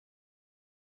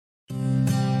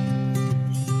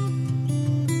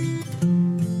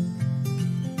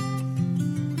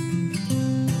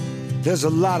There's a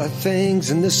lot of things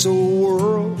in this old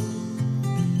world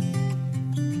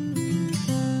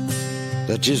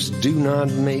that just do not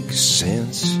make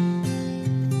sense.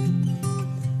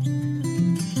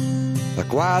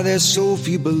 Like why there's so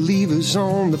few believers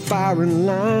on the firing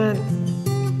line,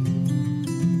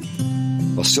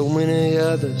 while so many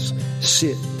others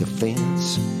sit the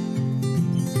fence.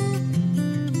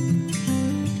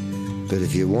 But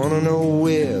if you want to know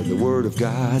where the Word of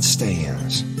God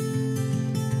stands,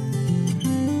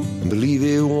 and believe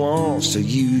it wants to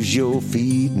use your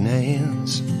feet and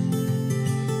hands,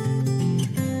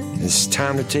 it's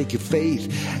time to take your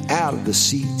faith out of the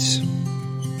seats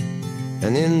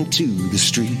and into the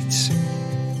streets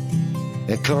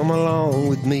and come along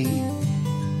with me.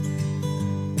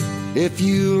 If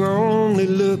you only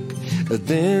look,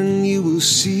 then you will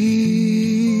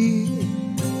see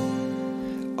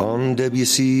on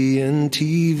WCN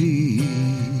TV.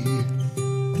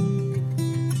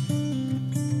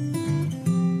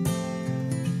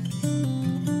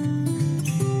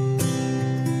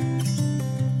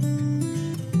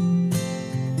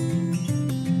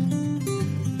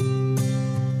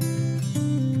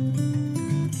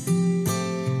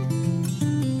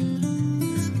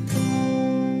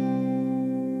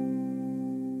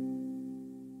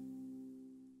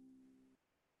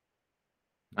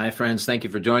 Hi, friends. Thank you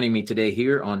for joining me today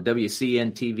here on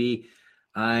WCN TV.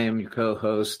 I am your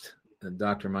co-host,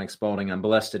 Dr. Mike Spaulding. I'm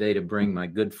blessed today to bring my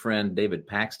good friend, David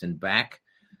Paxton, back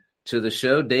to the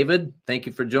show. David, thank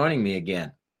you for joining me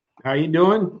again. How you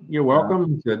doing? You're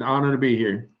welcome. It's an honor to be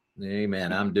here.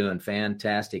 Amen. I'm doing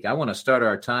fantastic. I want to start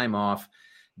our time off,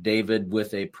 David,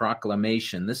 with a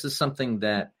proclamation. This is something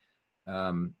that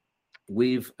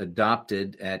we've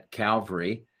adopted at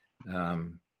Calvary.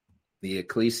 The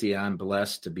ecclesia, I'm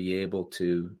blessed to be able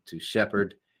to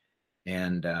shepherd.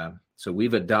 And so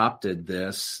we've adopted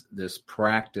this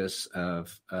practice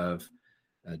of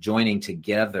joining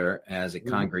together as a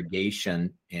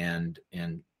congregation and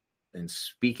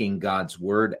speaking God's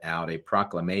word out, a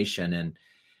proclamation.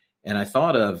 And I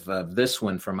thought of this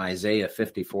one from Isaiah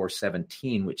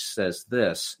 54:17, which says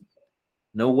this: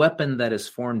 "No weapon that is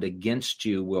formed against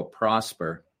you will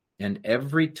prosper, and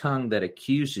every tongue that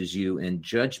accuses you in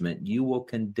judgment you will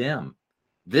condemn.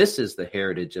 This is the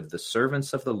heritage of the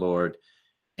servants of the Lord,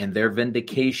 and their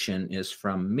vindication is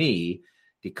from me,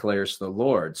 declares the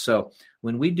Lord." So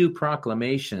when we do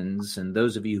proclamations, and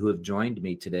those of you who have joined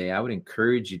me today, I would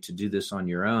encourage you to do this on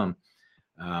your own.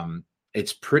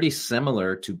 It's pretty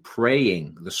similar to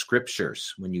praying the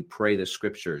scriptures. When you pray the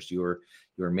scriptures, you're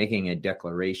making a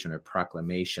declaration or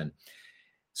proclamation.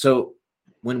 So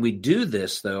when we do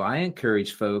this, though, I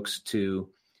encourage folks to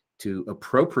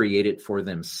appropriate it for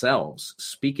themselves,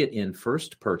 speak it in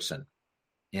first person,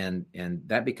 and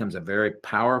that becomes a very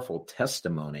powerful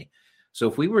testimony. So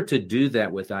if we were to do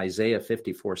that with Isaiah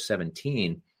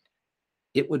 54:17,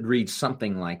 it would read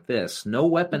something like this: "No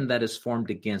weapon that is formed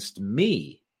against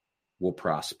me will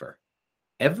prosper.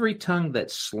 Every tongue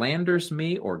that slanders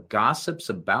me or gossips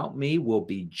about me will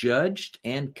be judged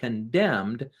and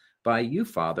condemned by you,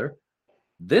 Father.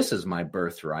 This is my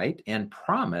birthright and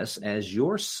promise as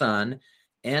your son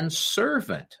and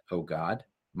servant, O God.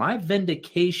 My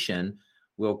vindication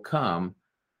will come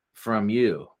from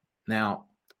you." Now,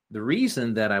 the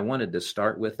reason that I wanted to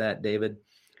start with that, David,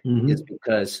 is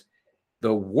because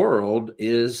the world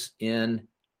is in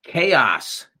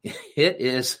chaos. It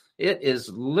is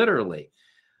literally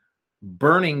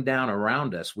burning down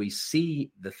around us. We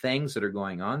see the things that are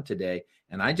going on today.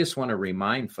 And I just want to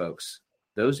remind folks,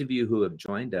 those of you who have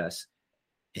joined us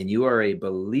and you are a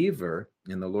believer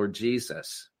in the Lord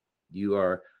Jesus, you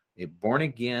are a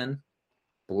born-again,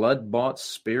 blood-bought,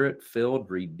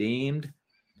 spirit-filled, redeemed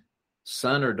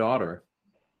son or daughter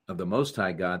of the Most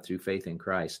High God through faith in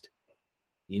Christ.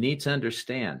 You need to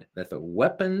understand that the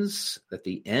weapons that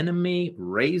the enemy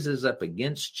raises up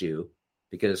against you,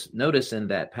 because notice in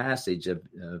that passage of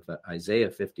Isaiah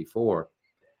 54,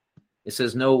 it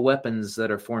says, "No weapons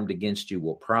that are formed against you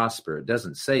will prosper." It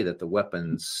doesn't say that the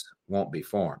weapons won't be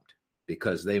formed,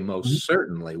 because they most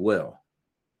certainly will.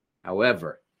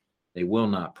 However, they will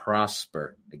not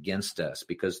prosper against us,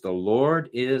 because the Lord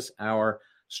is our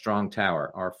strong tower,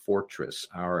 our fortress,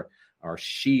 our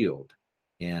shield,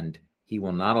 and he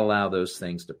will not allow those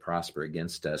things to prosper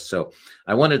against us. So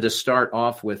I wanted to start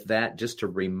off with that just to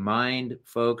remind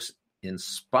folks, in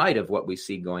spite of what we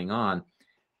see going on,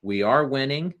 we are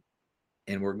winning.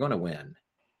 And we're going to win.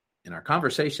 In our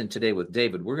conversation today with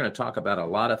David, we're going to talk about a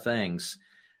lot of things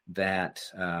that,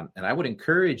 and I would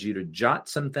encourage you to jot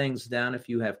some things down if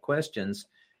you have questions,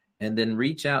 and then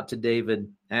reach out to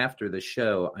David after the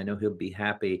show. I know he'll be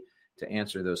happy to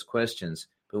answer those questions.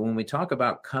 But when we talk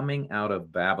about coming out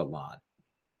of Babylon,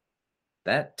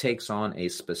 that takes on a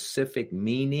specific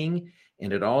meaning,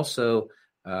 and it also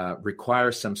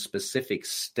requires some specific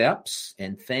steps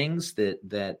and things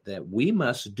that we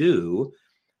must do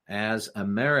as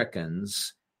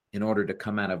Americans in order to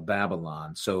come out of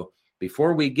Babylon. So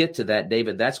before we get to that,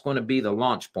 David, that's going to be the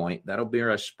launch point. That'll be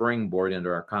our springboard into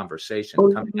our conversation,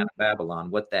 coming out of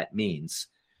Babylon, what that means.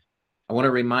 I want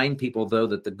to remind people, though,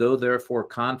 that the Go Therefore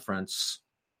Conference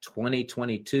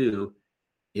 2022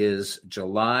 is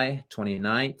July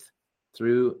 29th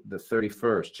through the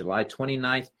 31st. July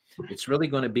 29th, it's really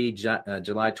going to be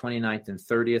July 29th and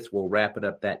 30th. We'll wrap it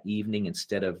up that evening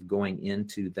instead of going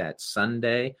into that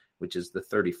Sunday, which is the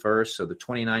 31st. So the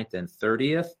 29th and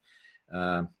 30th,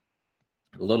 a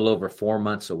little over 4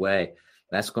 months away.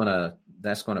 That's going to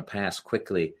pass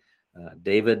quickly.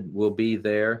 David will be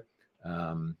there.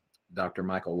 Dr.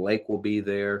 Michael Lake will be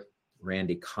there.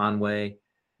 Randy Conway,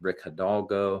 Rick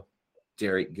Hidalgo,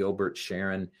 Derek Gilbert,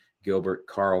 Sharon Gilbert,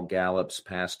 Carl Gallups,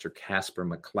 Pastor Casper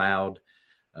McLeod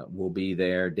will be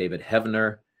there. David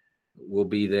Heavener will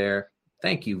be there.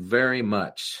 Thank you very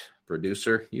much,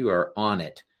 producer. You are on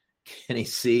it. Kenny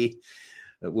C.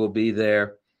 will be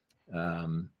there.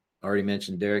 Already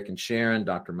mentioned Derek and Sharon,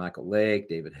 Dr. Michael Lake,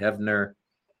 David Heavener,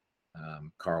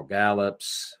 Carl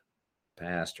Gallups,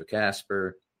 Pastor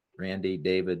Casper, Randy,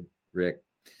 David, Rick.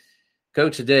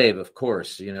 Coach Dave, of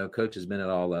course, Coach has been at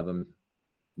all of them.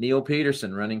 Neil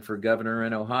Peterson running for governor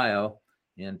in Ohio,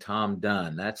 and Tom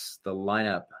Dunn. That's the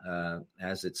lineup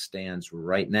as it stands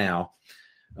right now.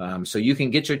 So you can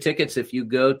get your tickets if you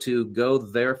go to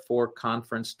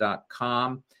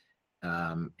gothereforeconference.com,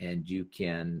 and you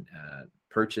can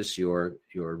purchase your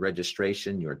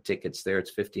registration, your tickets there.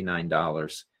 It's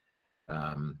 $59.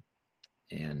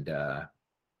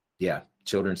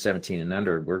 Children 17 and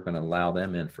under, we're going to allow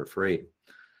them in for free.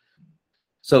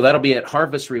 So that'll be at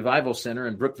Harvest Revival Center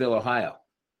in Brookville, Ohio.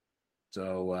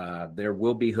 So there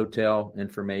will be hotel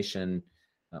information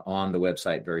on the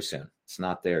website very soon. It's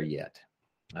not there yet.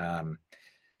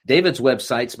 David's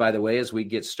websites, by the way, as we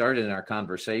get started in our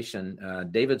conversation,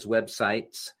 David's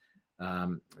websites,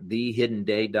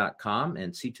 thehiddenday.com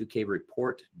and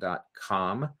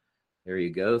c2kreport.com. There you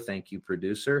go. Thank you,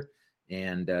 producer.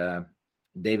 And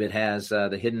David has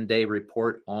the Hidden Day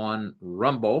Report on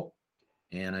Rumble.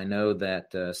 And I know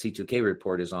that C2K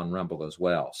Report is on Rumble as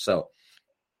well. So,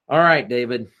 all right,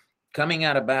 David, coming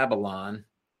out of Babylon,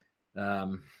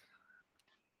 I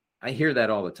hear that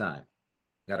all the time.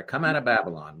 Got to come out of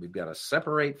Babylon. We've got to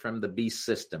separate from the beast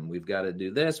system. We've got to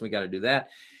do this. We got to do that.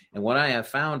 And what I have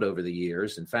found over the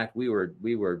years, in fact, we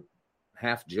were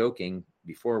half joking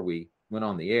before we went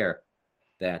on the air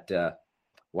that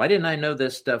why didn't I know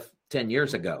this stuff 10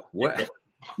 years ago? What?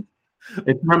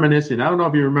 It's reminiscent. I don't know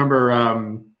if you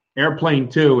remember Airplane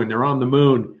 2, and they're on the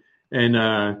moon, and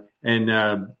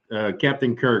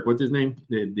Captain Kirk, what's his name?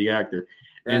 The actor.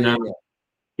 And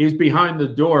he's behind the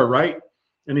door, right?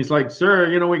 And he's like, sir,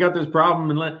 we got this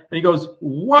problem. And he goes,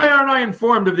 why aren't I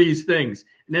informed of these things?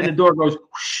 And then the door goes,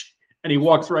 whoosh, and he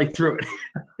walks right through it.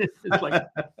 It's like,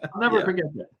 I'll never forget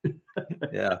that.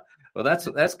 Yeah. Well,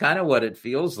 that's kind of what it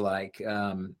feels like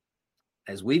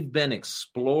as we've been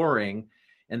exploring.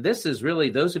 And this is really,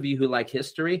 those of you who like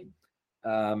history,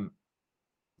 you're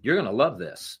going to love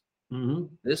this. Mm-hmm.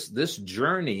 This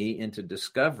journey into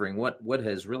discovering what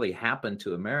has really happened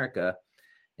to America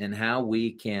and how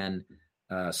we can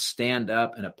stand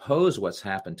up and oppose what's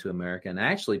happened to America and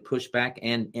actually push back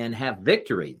and have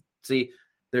victory. See,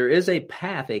 there is a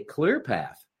path, a clear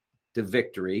path to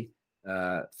victory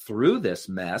through this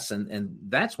mess. And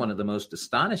that's one of the most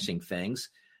astonishing things.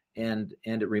 And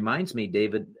it reminds me,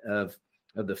 David, of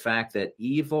the fact that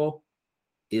evil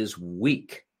is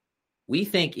weak. We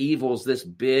think evil's this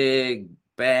big,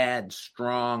 bad,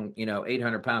 strong,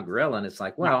 800-pound gorilla. And it's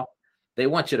like, well, they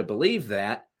want you to believe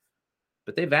that,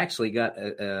 but they've actually got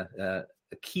a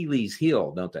Achilles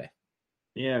heel, don't they?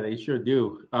 Yeah, they sure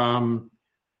do.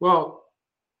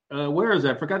 Where is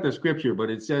that? I forgot the scripture, but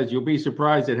it says you'll be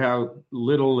surprised at how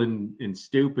little and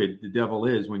stupid the devil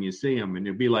is when you see him. And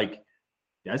you'll be like,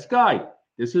 this guy,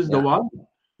 this is the one.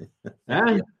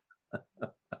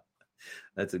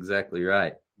 That's exactly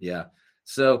right. Yeah.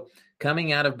 So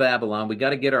coming out of Babylon, we got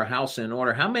to get our house in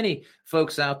order. How many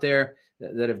folks out there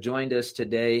that have joined us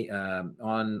today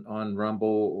on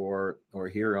Rumble or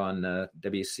here on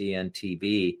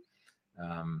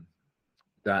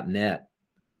WCNTV.net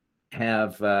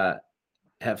have thought,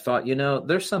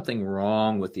 there's something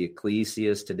wrong with the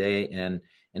ecclesias today. And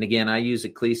again, I use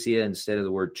ecclesia instead of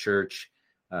the word church.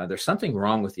 There's something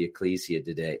wrong with the ecclesia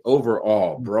today.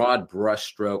 Overall, broad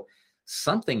brushstroke,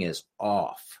 something is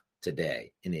off.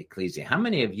 today in the ecclesia? How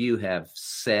many of you have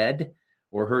said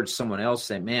or heard someone else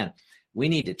say, man, we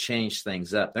need to change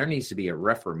things up. There needs to be a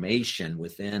reformation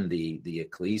within the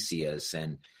ecclesias.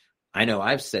 And I know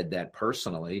I've said that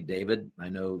personally, David. I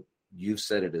know you've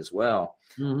said it as well.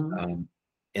 Mm-hmm.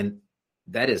 And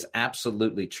that is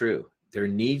absolutely true. There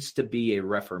needs to be a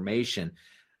reformation,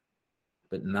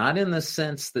 but not in the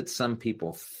sense that some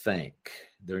people think.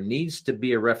 There needs to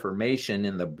be a reformation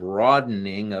in the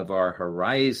broadening of our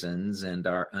horizons and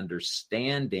our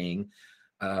understanding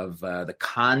of the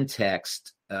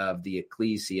context of the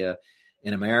ecclesia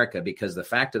in America, because the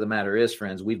fact of the matter is,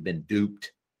 friends, we've been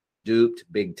duped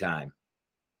big time.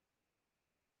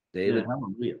 David?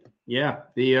 Yeah.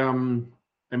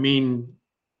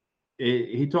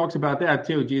 He talks about that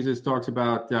too. Jesus talks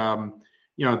about,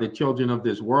 the children of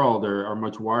this world are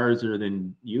much wiser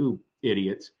than you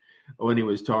idiots, when he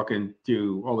was talking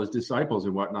to all his disciples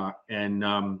and whatnot.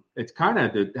 And it's kind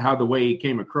of how the way he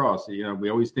came across. We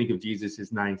always think of Jesus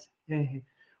as nice,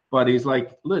 but he's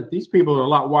like, look, these people are a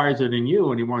lot wiser than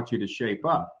you, and he wants you to shape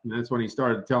up. And that's when he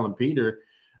started telling Peter,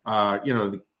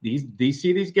 do you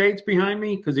see these gates behind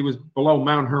me? Because he was below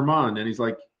Mount Hermon, and he's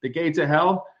like, the gates of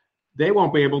hell, they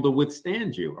won't be able to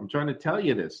withstand you. I'm trying to tell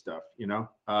you this stuff. You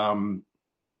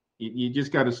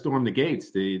just got to storm the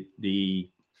gates. The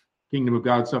kingdom of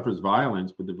God suffers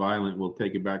violence, but the violent will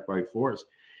take it back by force.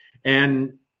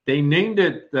 And they named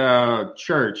it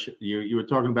church. You were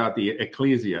talking about the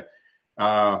ecclesia.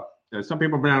 Some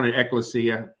people pronounce it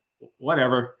ecclesia,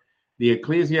 whatever. The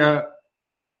ecclesia,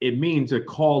 it means the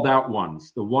called out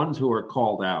ones, the ones who are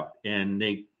called out. And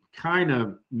they kind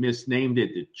of misnamed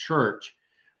it the church,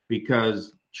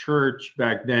 because church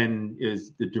back then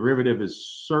is the derivative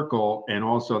is circle, and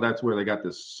also that's where they got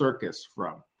the circus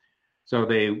from. So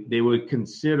they would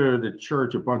consider the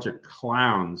church a bunch of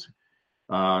clowns,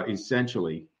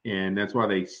 essentially, and that's why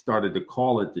they started to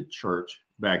call it the church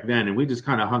back then. And we just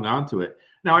kind of hung on to it.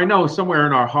 Now, I know somewhere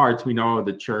in our hearts we know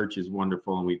the church is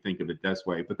wonderful and we think of it this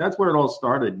way, but that's where it all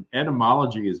started.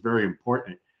 Etymology is very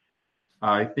important.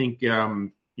 I think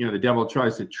the devil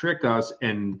tries to trick us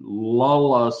and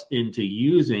lull us into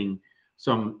using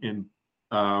some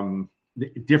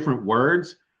different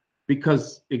words,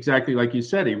 because exactly like you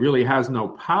said, he really has no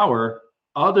power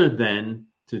other than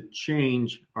to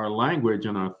change our language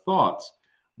and our thoughts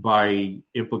by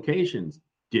implications.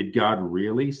 Did God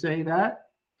really say that?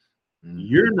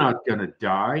 You're not going to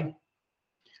die.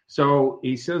 So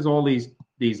he says all these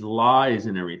lies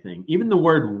and everything. Even the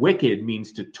word wicked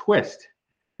means to twist,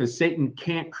 because Satan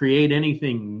can't create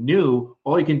anything new.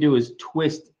 All he can do is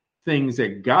twist things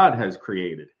that God has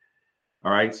created.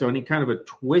 All right. So any kind of a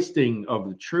twisting of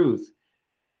the truth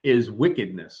is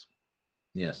wickedness.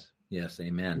 Yes.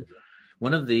 Amen.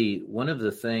 One of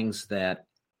the things that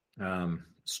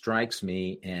strikes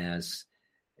me as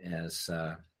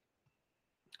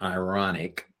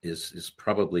ironic is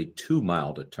probably too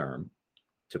mild a term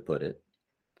to put it,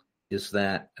 is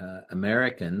that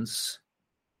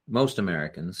most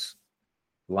Americans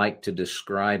like to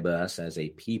describe us as a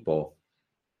people,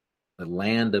 the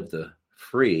land of the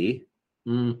free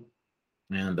and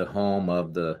the home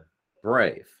of the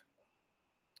brave.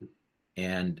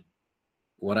 And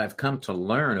what I've come to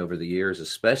learn over the years,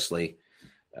 especially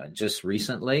just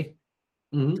recently,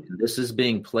 this is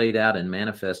being played out and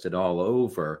manifested all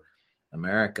over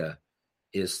America,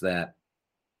 is that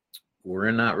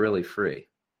we're not really free.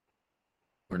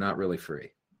 We're not really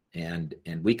free. And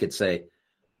we could say,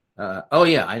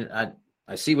 I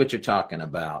see what you're talking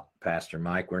about, Pastor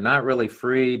Mike. We're not really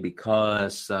free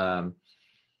because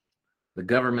the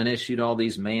government issued all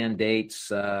these mandates,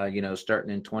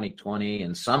 starting in 2020,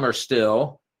 and some are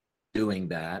still doing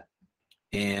that.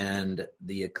 And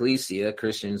the ecclesia,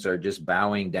 Christians, are just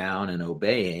bowing down and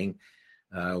obeying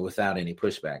without any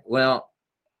pushback. Well,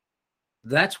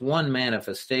 that's one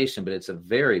manifestation, but it's a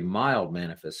very mild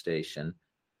manifestation.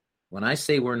 When I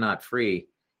say we're not free,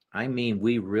 I mean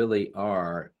we really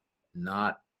are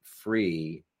not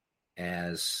free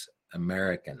as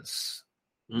Americans.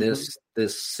 This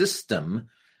system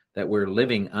that we're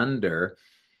living under,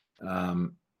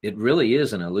 it really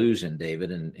is an illusion,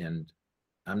 David. And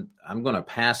I'm going to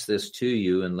pass this to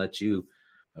you and let you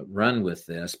run with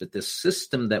this. But this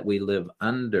system that we live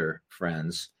under,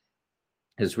 friends,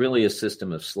 is really a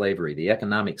system of slavery. The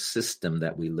economic system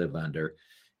that we live under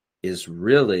is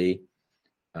really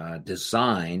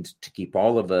designed to keep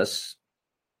all of us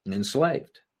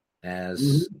enslaved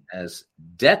as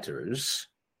debtors,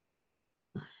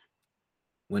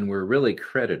 when we're really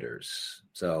creditors.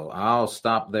 So I'll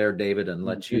stop there, David, and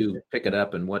let you pick it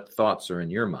up and what thoughts are in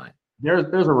your mind.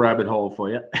 There's a rabbit hole for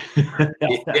you.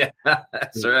 Yeah,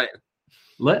 that's right.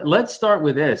 Let's start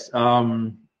with this.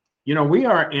 We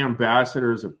are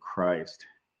ambassadors of Christ,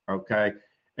 okay?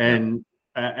 And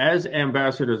as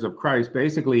ambassadors of Christ,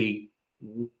 basically,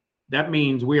 that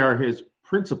means we are his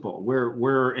principal.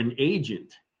 We're an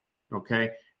agent, okay?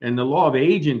 And the law of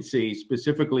agency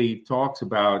specifically talks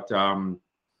about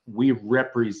we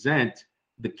represent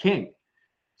the king.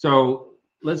 So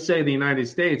let's say the United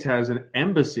States has an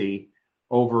embassy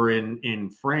over in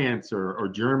France or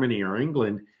Germany or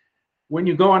England. When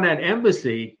you go on that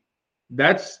embassy,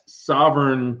 that's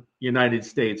sovereign United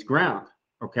States ground,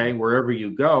 okay, wherever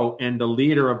you go. And the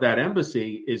leader of that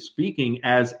embassy is speaking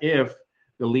as if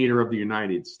the leader of the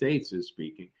United States is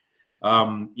speaking.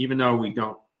 Even though we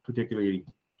don't particularly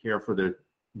care for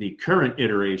the current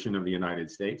iteration of the United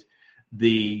States,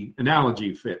 the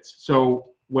analogy fits. So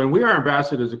when we are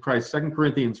ambassadors of Christ, 2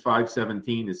 Corinthians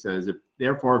 5:17, it says,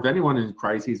 therefore, if anyone is in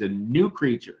Christ, he's a new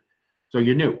creature. So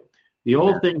you're new. The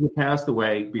old things have passed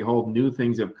away. Behold, new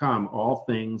things have come. All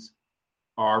things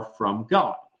are from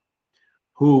God,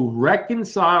 who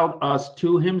reconciled us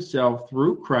to himself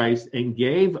through Christ and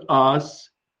gave us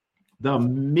the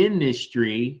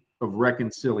ministry of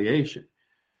reconciliation.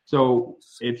 So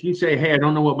if you say, hey, I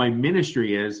don't know what my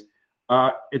ministry is,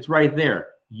 it's right there.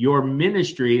 Your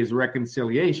ministry is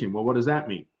reconciliation. Well, what does that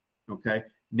mean? Okay.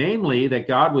 Namely, that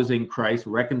God was in Christ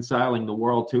reconciling the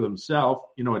world to himself.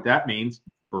 You know what that means?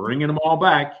 Bringing them all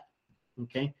back.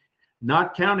 Okay.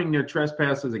 Not counting their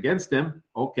trespasses against them.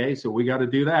 Okay. So we got to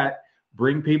do that.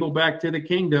 Bring people back to the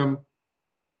kingdom.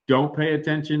 Don't pay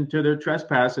attention to their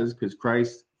trespasses because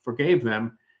Christ forgave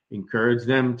them, encouraged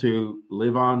them to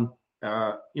live on,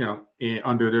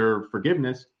 under their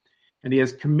forgiveness. And he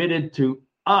has committed to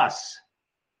us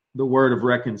the word of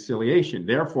reconciliation.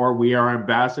 Therefore, we are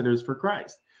ambassadors for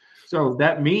Christ. So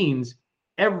that means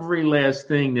every last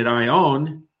thing that I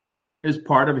own is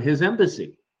part of his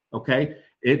embassy. Okay.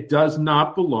 It does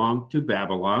not belong to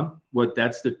Babylon.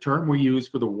 That's the term we use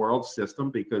for the world system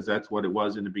because that's what it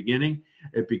was in the beginning.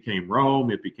 It became Rome.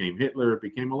 It became Hitler. It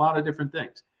became a lot of different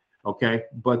things. Okay.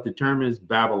 But the term is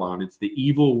Babylon. It's the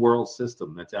evil world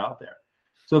system that's out there.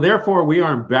 So therefore, we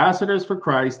are ambassadors for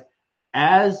Christ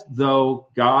as though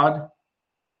God,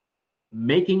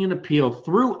 making an appeal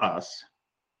through us,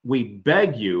 we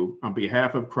beg you on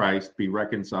behalf of Christ, be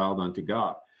reconciled unto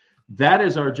God. That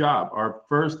is our job. Our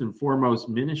first and foremost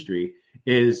ministry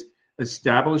is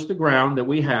establish the ground that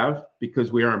we have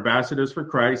because we are ambassadors for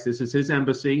Christ. This is his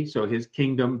embassy. So his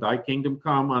kingdom, thy kingdom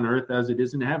come on earth as it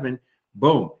is in heaven.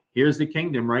 Boom. Here's the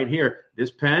kingdom right here.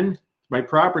 This pen, my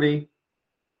property,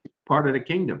 part of the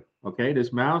kingdom. Okay.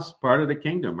 This mouse, part of the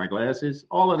kingdom. My glasses,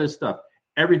 all of this stuff.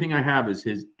 Everything I have is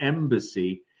his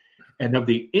embassy. And of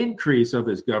the increase of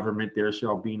his government, there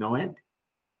shall be no end.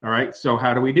 All right. So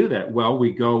how do we do that? Well,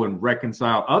 we go and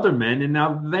reconcile other men, and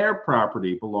now their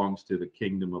property belongs to the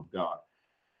kingdom of God.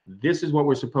 This is what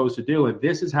we're supposed to do. And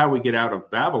this is how we get out of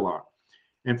Babylon.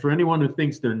 And for anyone who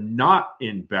thinks they're not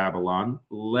in Babylon,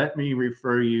 let me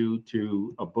refer you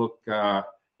to a book.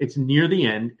 It's near the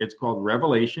end. It's called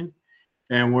Revelation.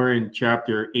 And we're in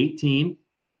chapter 18.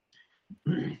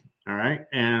 All right.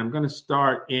 And I'm going to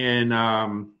start in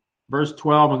verse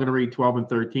 12. I'm going to read 12 and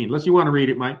 13. Unless you want to read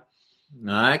it, Mike.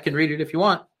 I can read it if you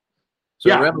want. So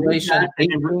yeah, Revelation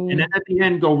 18. And then at the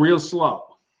end, go real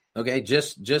slow. Okay,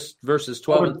 just verses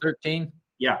 12 and 13?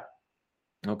 Yeah.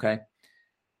 Okay.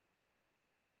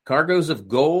 Cargoes of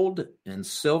gold and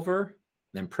silver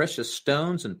and precious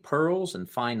stones and pearls and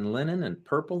fine linen and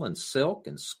purple and silk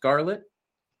and scarlet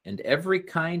and every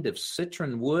kind of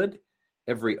citron wood,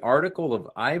 every article of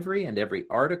ivory and every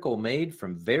article made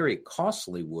from very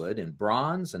costly wood and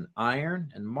bronze and iron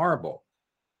and marble,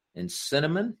 and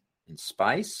cinnamon, and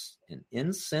spice, and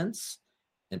incense,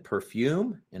 and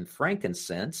perfume, and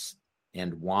frankincense,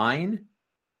 and wine,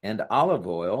 and olive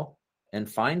oil,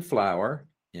 and fine flour,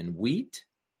 and wheat,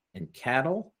 and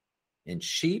cattle, and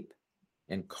sheep,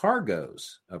 and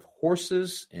cargoes of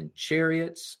horses, and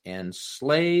chariots, and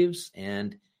slaves,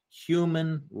 and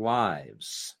human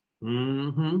lives.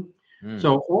 Mm-hmm.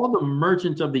 So all the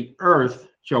merchants of the earth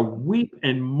shall weep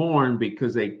and mourn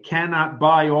because they cannot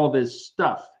buy all this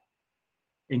stuff,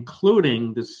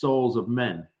 including the souls of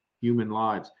men, human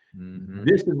lives. Mm-hmm.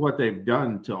 This is what they've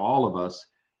done to all of us.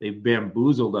 They've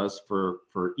bamboozled us for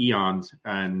eons,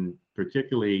 and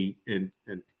particularly in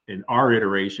our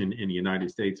iteration in the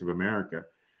United States of America.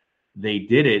 They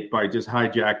did it by just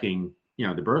hijacking,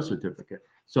 the birth certificate.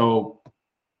 So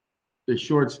the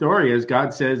short story is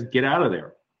God says, get out of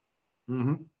there.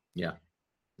 Mm-hmm. Yeah,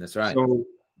 that's right. So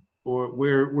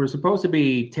we're supposed to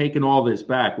be taking all this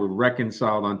back. We're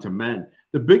reconciled unto men.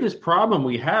 The biggest problem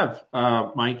we have,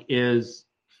 Mike, is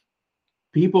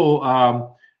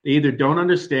People they either don't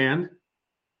understand,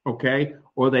 okay,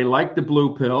 or they like the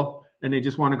blue pill and they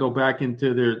just want to go back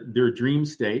into their dream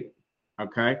state,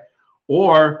 okay,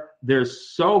 or they're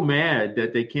so mad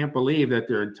that they can't believe that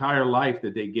their entire life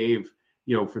that they gave,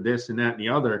 for this and that and the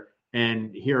other,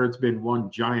 and here it's been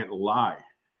one giant lie.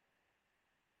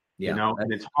 Yeah,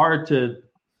 and it's hard to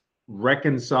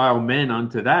reconcile men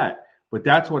unto that, but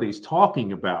that's what he's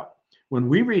talking about. When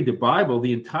we read the Bible,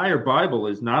 the entire Bible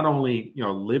is not only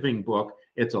living book,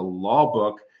 it's a law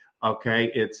book,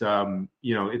 okay, it's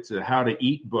it's a how to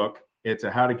eat book, it's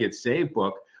a how to get saved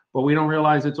book, but we don't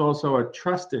realize it's also a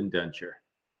trust indenture.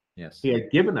 Yes, he had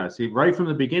given us, right from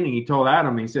the beginning, he told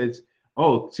Adam, he says,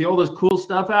 oh, see all this cool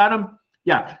stuff, Adam?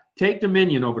 Yeah, take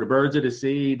dominion over the birds of the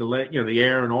sea, the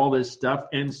air, and all this stuff,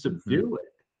 and subdue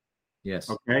it. Yes.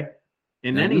 Okay.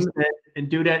 And then he said, and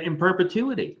do that in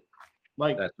perpetuity.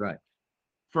 Like, that's right.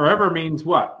 Forever means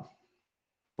what?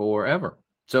 Forever.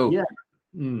 So, yeah.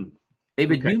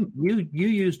 David, okay. you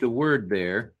used a word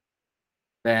there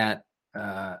that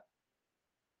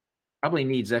probably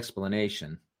needs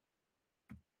explanation.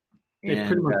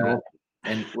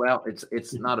 And well,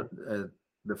 it's not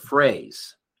the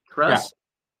phrase trust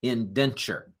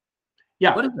indenture.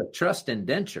 Yeah. What is a trust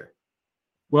indenture?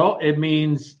 Well, it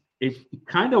means it's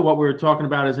kind of what we were talking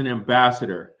about as an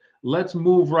ambassador. Let's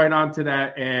move right on to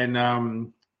that.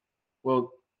 And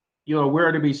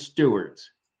we're to be stewards.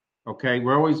 Okay,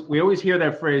 we always hear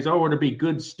that phrase, oh, we're to be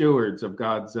good stewards of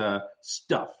God's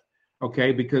stuff.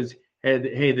 Okay, because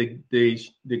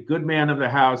the good man of the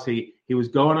house, he was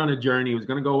going on a journey, he was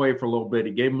going to go away for a little bit.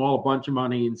 He gave them all a bunch of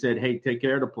money and said, hey, take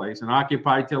care of the place and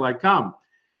occupy till I come.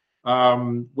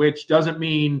 Which doesn't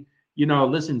mean,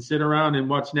 listen, sit around and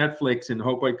watch Netflix and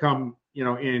hope I come,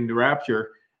 in the rapture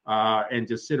and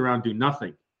just sit around and do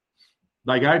nothing.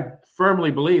 Like, I firmly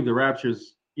believe the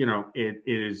rapture's, it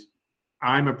is,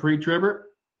 I'm a pre-tribber,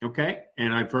 okay?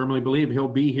 And I firmly believe he'll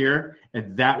be here,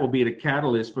 and that will be the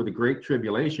catalyst for the great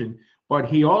tribulation. But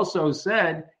he also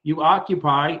said, you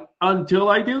occupy until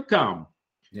I do come.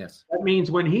 Yes. That means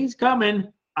when he's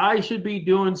coming, I should be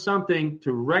doing something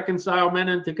to reconcile men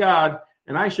unto God,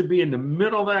 and I should be in the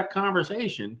middle of that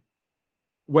conversation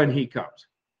when he comes,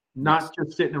 not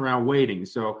just sitting around waiting.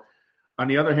 So on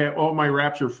the other hand, all my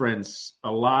rapture friends,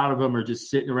 a lot of them are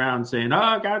just sitting around saying,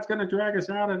 oh, God's going to drag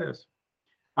us out of this.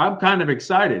 I'm kind of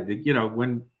excited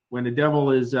that, when the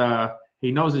devil is,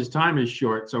 he knows his time is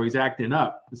short, so he's acting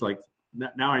up. It's like,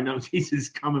 now I know Jesus is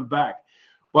coming back.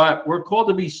 But we're called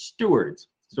to be stewards.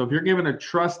 So if you're given a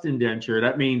trust indenture,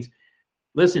 that means,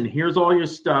 listen, here's all your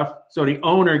stuff. So the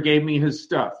owner gave me his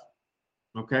stuff.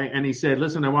 Okay. And he said,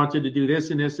 listen, I want you to do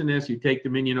this and this and this. You take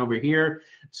dominion over here.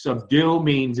 Subdue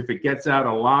means if it gets out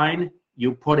of line,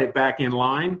 you put it back in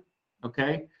line.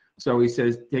 Okay. So he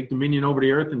says, take dominion over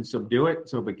the earth and subdue it.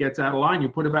 So if it gets out of line, you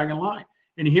put it back in line.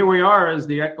 And here we are as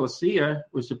the ecclesia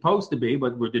we're supposed to be,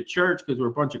 but we're the church because we're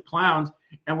a bunch of clowns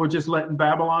and we're just letting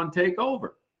Babylon take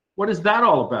over. What is that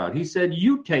all about? He said,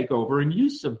 you take over and you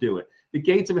subdue it. The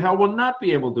gates of hell will not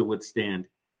be able to withstand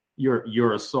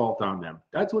your assault on them.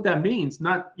 That's what that means.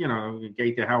 Not, the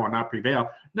gate to hell will not prevail.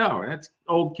 No, that's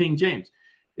old King James.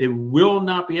 It will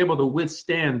not be able to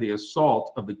withstand the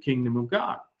assault of the kingdom of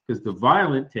God because the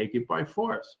violent take it by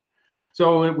force.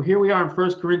 So here we are in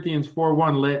 1 Corinthians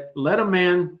 4:1. Let a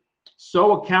man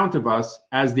so account of us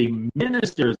as the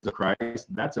ministers of Christ,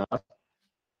 that's us,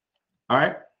 all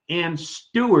right, and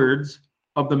stewards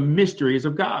of the mysteries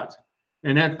of God.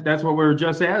 And that's what we were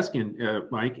just asking,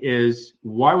 Mike, is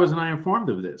why wasn't I informed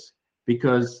of this?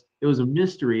 Because it was a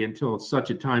mystery until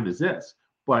such a time as this.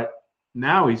 But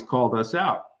now he's called us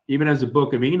out. Even as the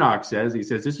book of Enoch says, he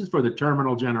says, this is for the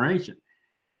terminal generation.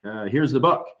 Here's the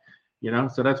book,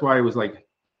 so that's why it was like,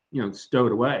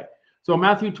 stowed away. So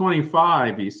Matthew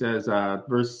 25, he says,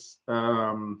 verse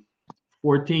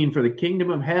 14, for the kingdom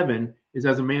of heaven is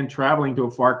as a man traveling to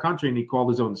a far country, and he called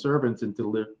his own servants and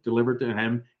delivered to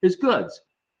him his goods.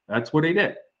 That's what he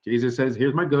did. Jesus says,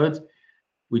 here's my goods.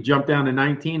 We jump down to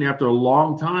 19. After a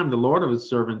long time, the Lord of his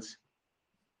servants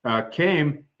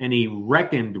came, and he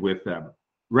reckoned with them.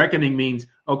 Reckoning means,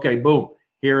 okay, boom,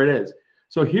 here it is.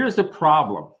 So here's the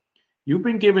problem. You've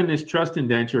been given this trust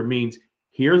indenture, means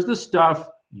here's the stuff,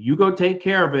 you go take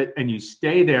care of it, and you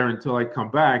stay there until I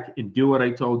come back and do what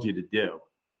I told you to do.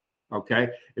 Okay?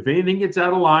 If anything gets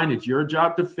out of line, it's your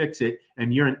job to fix it,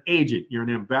 and you're an agent. You're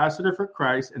an ambassador for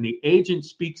Christ, and the agent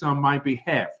speaks on my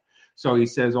behalf. So he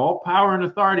says, all power and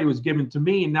authority was given to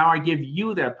me, and now I give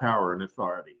you that power and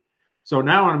authority. So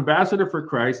now an ambassador for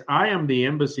Christ, I am the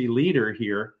embassy leader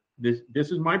here.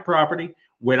 This is my property.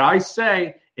 if I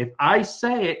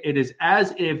say it, it is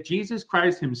as if Jesus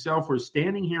Christ himself were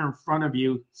standing here in front of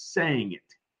you saying it.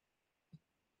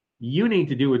 You need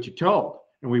to do what you're told.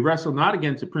 And we wrestle not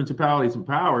against the principalities and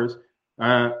powers.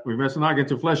 We wrestle not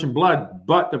against the flesh and blood,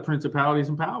 but the principalities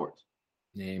and powers.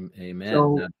 Amen.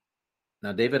 So,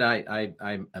 now, David,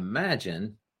 I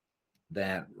imagine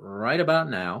that right about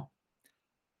now,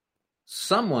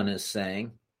 someone is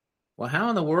saying, well, how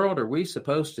in the world are we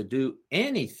supposed to do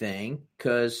anything?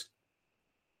 Because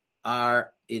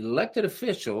our elected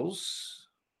officials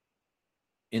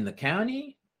in the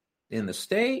county, in the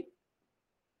state,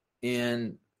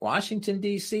 in Washington,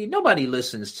 D.C., nobody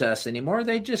listens to us anymore.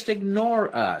 They just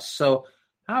ignore us. So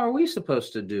how are we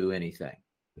supposed to do anything?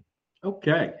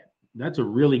 Okay, that's a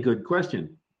really good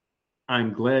question.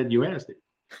 I'm glad you asked it.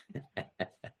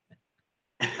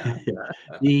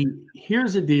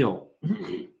 Here's the deal.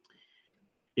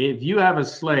 If you have a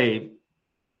slave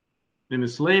and the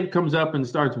slave comes up and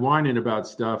starts whining about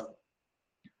stuff,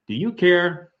 do you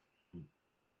care?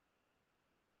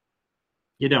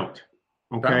 You don't.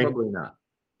 Okay. Probably not.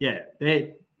 Yeah.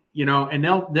 And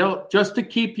they'll just to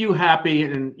keep you happy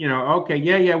and, okay,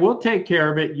 yeah, we'll take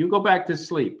care of it. You go back to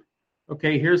sleep.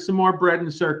 Okay. Here's some more bread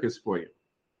and circus for you.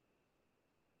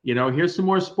 Here's some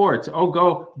more sports. Oh,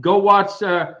 go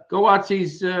watch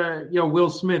these, Will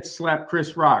Smith slap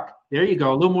Chris Rock. There you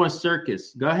go. A little more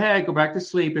circus. Go ahead. Go back to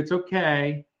sleep. It's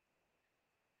okay.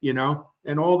 And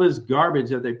all this garbage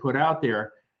that they put out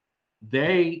there,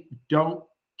 they don't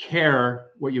care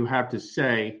what you have to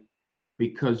say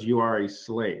because you are a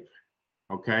slave.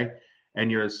 Okay. And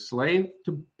you're a slave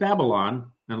to Babylon,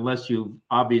 unless you've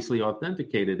obviously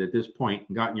authenticated at this point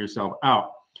and gotten yourself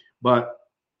out. But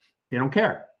they don't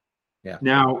care. Yeah.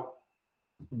 Now,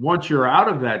 once you're out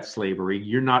of that slavery,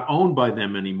 you're not owned by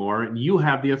them anymore, and you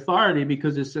have the authority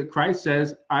because Christ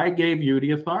says, I gave you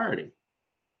the authority.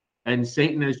 And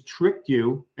Satan has tricked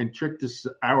you and tricked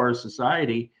our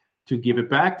society to give it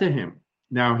back to him.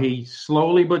 Now, he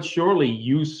slowly but surely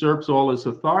usurps all his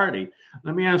authority.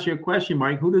 Let me ask you a question,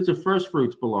 Mike. Who does the first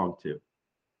fruits belong to?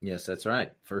 Yes, that's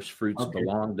right. First fruits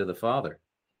belong to the Father.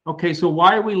 Okay, so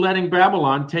why are we letting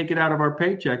Babylon take it out of our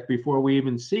paycheck before we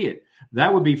even see it?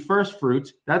 That would be first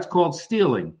fruits. That's called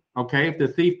stealing. Okay, if the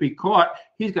thief be caught,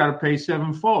 he's got to pay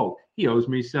sevenfold. He owes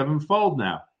me sevenfold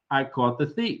now. I caught the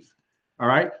thief. All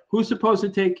right, who's supposed to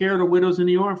take care of the widows and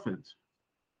the orphans?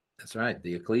 That's right,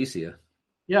 the ecclesia.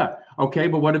 Yeah. Okay,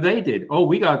 but what they did? Oh,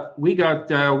 we got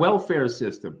welfare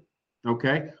system.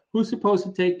 Okay, who's supposed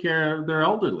to take care of their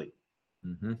elderly?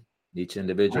 Mm-hmm. Each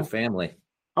individual family.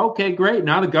 Okay, great.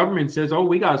 Now the government says, oh,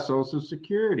 we got Social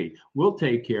Security. We'll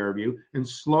take care of you. And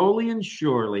slowly and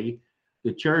surely,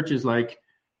 the church is like,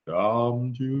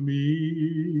 come to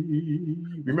me.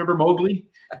 Remember Mowgli?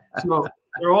 So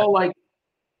they're all like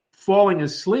falling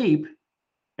asleep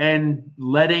and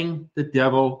letting the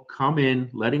devil come in,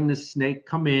 letting the snake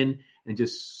come in and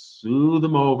just soothe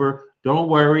them over. Don't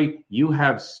worry. You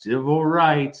have civil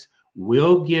rights.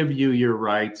 We'll give you your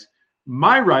rights.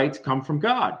 My rights come from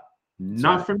God.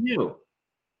 Not from you.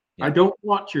 Yeah. I don't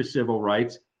want your civil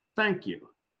rights. Thank you.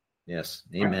 Yes.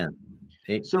 Amen.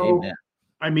 So, amen.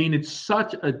 I mean, it's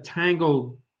such a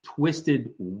tangled,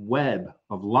 twisted web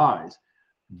of lies.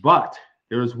 But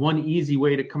there is one easy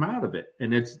way to come out of it.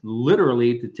 And it's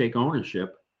literally to take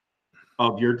ownership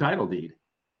of your title deed.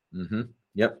 Mm-hmm.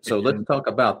 Yep. So let's talk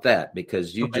about that,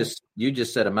 because you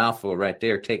just said a mouthful right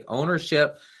there. Take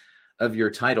ownership of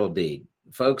your title deed.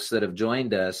 Folks that have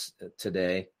joined us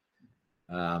today,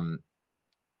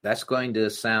 that's going to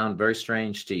sound very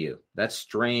strange to you. That's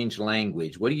strange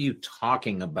language. What are you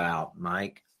talking about,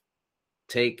 Mike?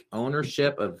 Take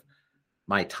ownership of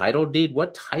my title deed?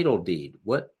 What title deed?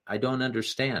 What? I don't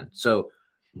understand. So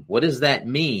what does that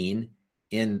mean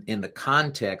in the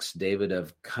context, David,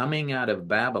 of coming out of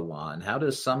Babylon? How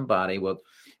does somebody, well,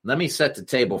 let me set the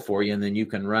table for you and then you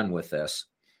can run with this.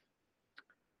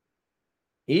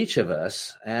 Each of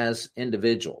us as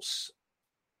individuals,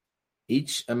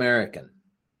 each American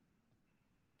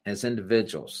as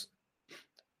individuals,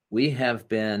 we have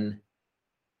been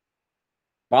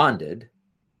bonded,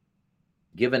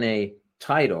 given a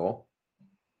title.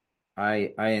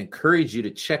 I encourage you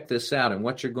to check this out. And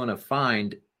what you're going to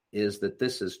find is that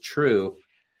this is true.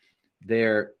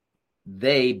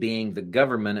 They being the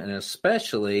government, and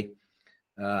especially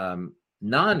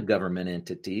non-government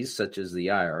entities such as the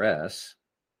IRS,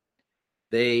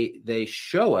 they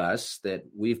show us that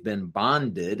we've been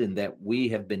bonded and that we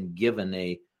have been given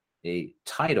a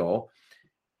title.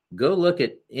 Go look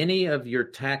at any of your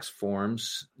tax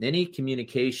forms, any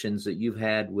communications that you've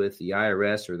had with the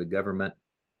IRS or the government.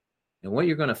 And what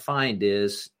you're going to find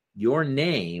is your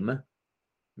name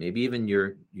maybe even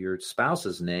your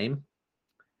spouse's name,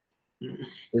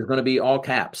 is going to be all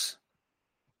caps.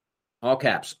 All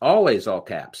caps, always all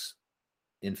caps.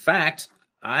 In fact,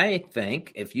 I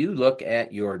think if you look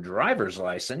at your driver's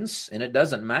license, and it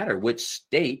doesn't matter which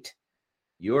state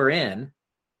you're in,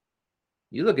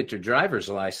 you look at your driver's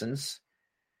license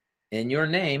and your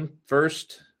name,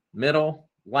 first, middle,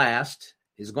 last,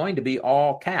 is going to be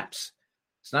all caps.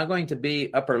 It's not going to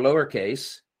be upper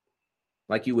lowercase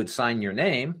like you would sign your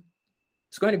name.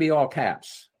 It's going to be all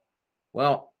caps.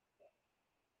 Well,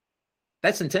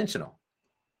 that's intentional.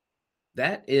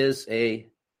 That is a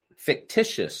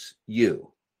fictitious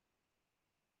you,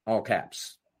 all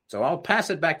caps. So I'll pass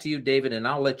it back to you, David, and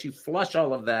I'll let you flush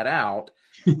all of that out.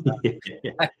 Well,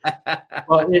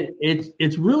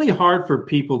 it's really hard for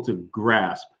people to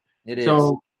grasp. It is.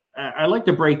 So I like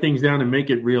to break things down and make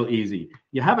it real easy.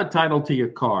 You have a title to your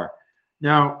car.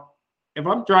 Now, if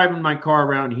I'm driving my car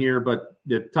around here, but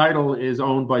the title is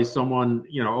owned by someone,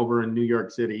 over in New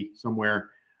York City somewhere,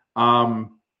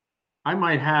 I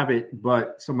might have it,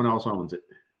 but someone else owns it.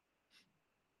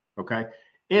 Okay?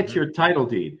 It's your title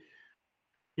deed.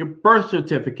 Your birth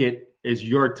certificate is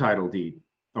your title deed.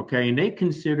 Okay? And they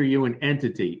consider you an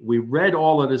entity. We read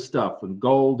all of this stuff and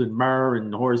gold and myrrh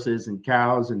and horses and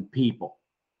cows and people.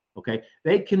 Okay?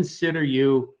 They consider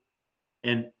you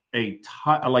an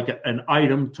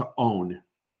item to own.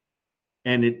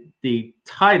 And the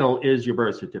title is your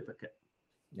birth certificate.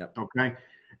 Yep. Okay?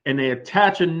 And they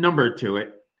attach a number to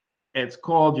it. It's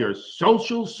called your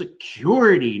Social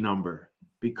Security number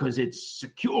because it's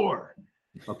secure.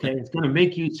 Okay, it's going to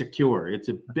make you secure. It's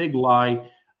a big lie.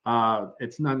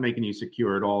 It's not making you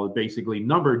secure at all. It basically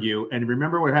numbered you. And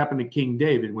remember what happened to King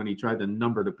David when he tried to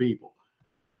number the people.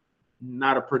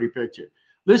 Not a pretty picture.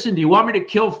 Listen, do you want me to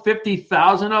kill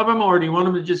 50,000 of them, or do you want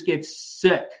them to just get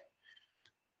sick?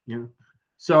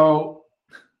 So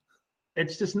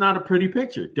it's just not a pretty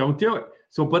picture. Don't do it.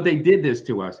 So, but they did this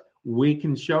to us. We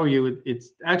can show you.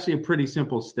 It's actually a pretty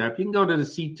simple step. You can go to the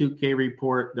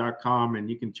c2kreport.com and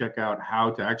you can check out how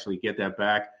to actually get that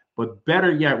back. But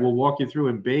better yet, we'll walk you through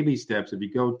in baby steps. If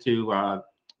you go to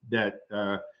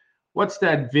what's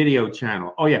that video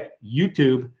channel? Oh, yeah,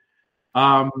 YouTube.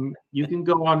 You can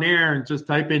go on there and just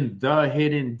type in The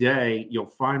Hidden Day. You'll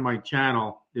find my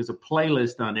channel. There's a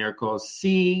playlist on there called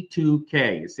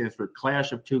C2K. It stands for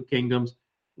Clash of Two Kingdoms.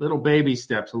 Little baby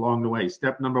steps along the way.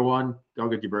 Step number 1, go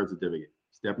get your birth certificate.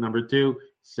 Step number 2,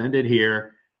 send it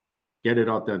here, get it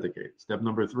authenticated. Step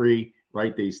number 3,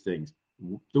 write these things.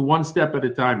 Do one step at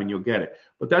a time and you'll get it.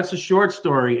 But that's the short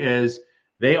story is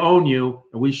they own you,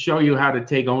 and we show you how to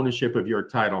take ownership of your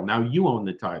title. Now you own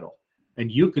the title,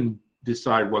 and you can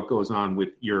decide what goes on with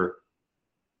your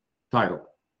title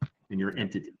and your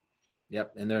entity.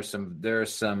 Yep, and there's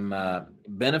some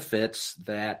benefits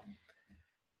that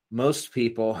most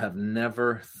people have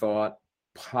never thought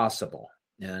possible.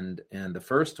 And the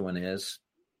first one is,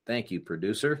 thank you,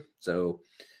 producer. So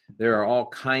there are all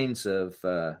kinds of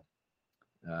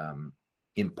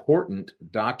important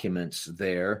documents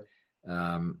there.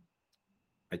 I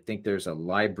think there's a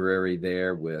library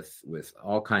there with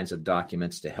all kinds of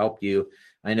documents to help you.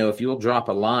 I know if you'll drop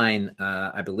a line,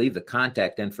 I believe the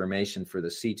contact information for the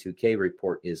C2K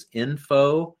report is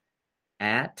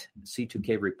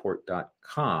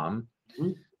info@c2kreport.com.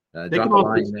 They can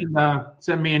also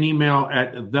send me an email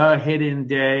at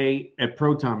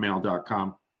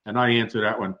thehiddenday@protonmail.com, and I answer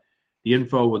that one. The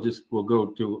info will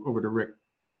go over to Rick.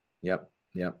 Yep.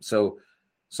 So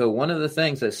one of the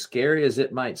things, as scary as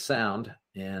it might sound,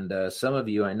 and some of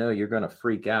you, I know you're going to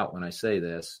freak out when I say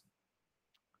this,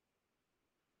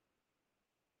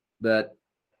 but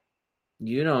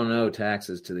you don't owe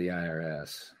taxes to the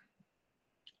IRS.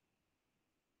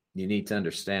 You need to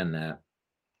understand that.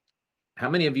 How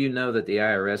many of you know that the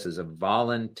IRS is a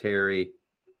voluntary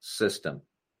system?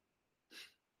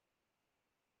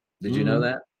 Did you know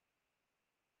that?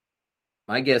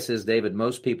 My guess is, David,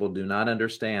 most people do not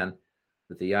understand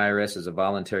that the IRS is a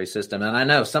voluntary system. And I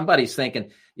know somebody's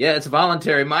thinking, yeah, it's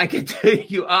voluntary, Mike, until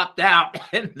you opt out,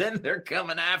 and then they're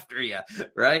coming after you,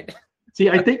 right? See,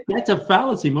 I think that's a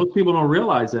fallacy. Most people don't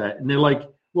realize that. And they're like,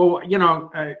 well,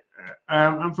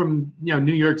 I'm from,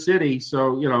 New York City.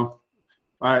 So,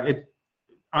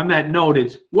 on that note,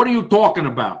 it's, what are you talking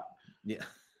about? Yeah.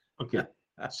 Okay.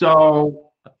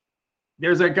 So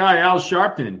there's that guy, Al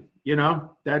Sharpton,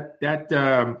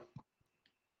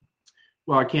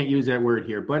 well, I can't use that word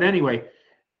here, but anyway,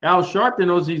 Al Sharpton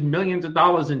owes these millions of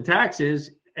dollars in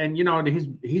taxes, and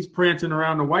he's prancing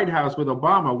around the White House with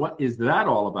Obama. What is that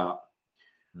all about?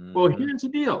 Mm-hmm. Well, here's the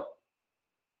deal: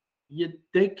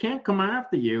 they can't come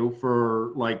after you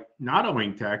for not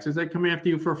owing taxes. They come after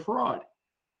you for fraud.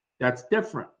 That's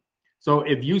different. So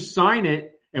if you sign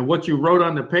it and what you wrote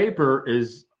on the paper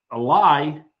is a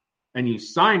lie and you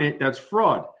sign it, that's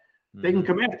fraud. They can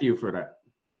come after you for that.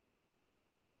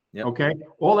 Yep. Okay.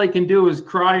 All they can do is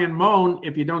cry and moan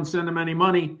if you don't send them any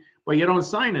money, but you don't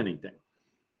sign anything.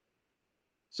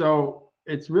 So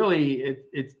it's really,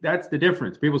 that's the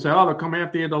difference. People say, oh, they'll come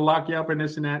after you, they'll lock you up and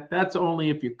this and that. That's only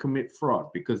if you commit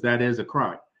fraud, because that is a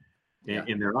crime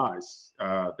in their eyes.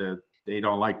 They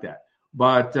don't like that.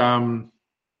 But,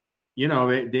 you know,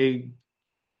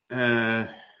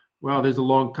 well, there's a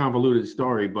long convoluted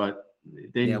story, but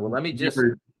let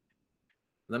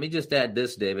me just add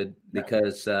this, David,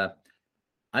 because I'm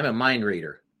a mind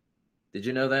reader. Did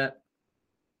you know that?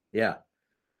 Yeah.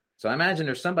 So I imagine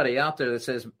there's somebody out there that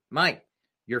says, Mike,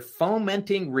 you're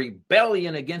fomenting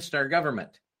rebellion against our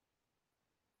government.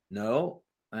 No,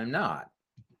 I'm not.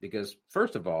 Because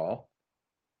first of all,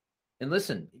 and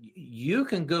listen, you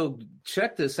can go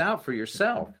check this out for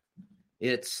yourself.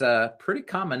 It's pretty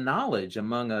common knowledge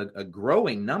among a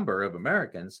growing number of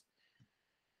Americans.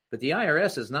 But the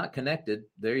IRS is not connected.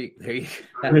 There you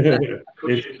there we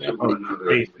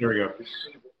go.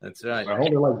 That's right. I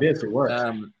hold it like this. It works.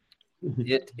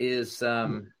 It is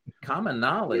common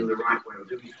knowledge,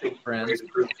 friends,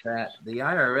 that the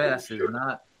IRS is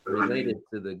not related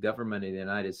to the government of the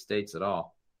United States at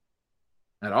all.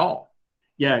 At all.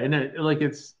 Yeah, and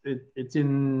it's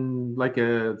in like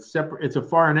a separate. It's a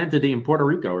foreign entity in Puerto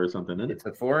Rico or something, isn't it? It's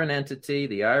a foreign entity.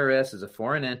 The IRS is a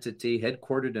foreign entity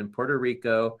headquartered in Puerto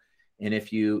Rico, and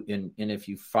if you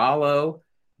follow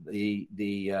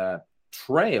the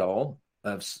trail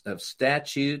of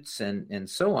statutes and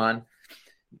so on,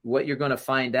 what you're going to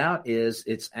find out is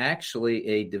it's actually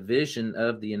a division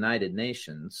of the United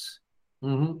Nations.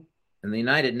 Mm-hmm. And the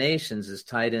United Nations is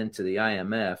tied into the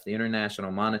IMF, the International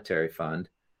Monetary Fund.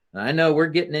 Now, I know we're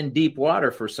getting in deep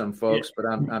water for some folks, but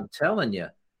I'm telling you,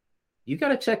 you got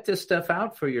to check this stuff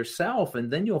out for yourself, and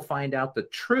then you'll find out the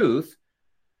truth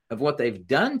of what they've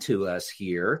done to us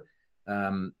here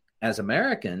as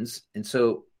Americans. And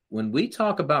so when we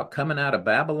talk about coming out of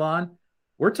Babylon,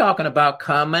 we're talking about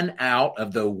coming out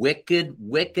of the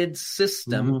wicked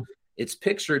system. Mm-hmm. It's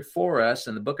pictured for us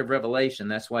in the book of Revelation.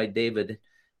 That's why David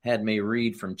had me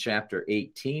read from chapter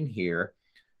 18 here.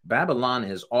 Babylon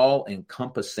is all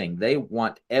encompassing. They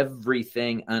want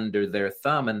everything under their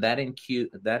thumb, and that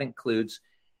includes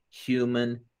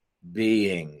human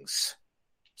beings.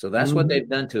 So that's what they've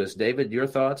done to us. David, your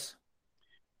thoughts?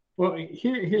 Well,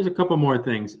 here's a couple more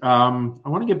things. I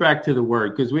want to get back to the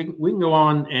word, because we can go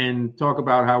on and talk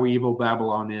about how evil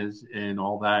Babylon is and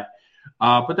all that.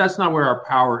 But that's not where our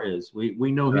power is.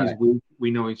 We know he's weak. We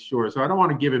know he's short. So I don't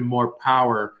want to give him more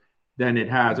power than it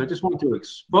has. I just want to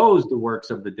expose the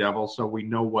works of the devil so we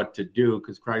know what to do,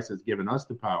 because Christ has given us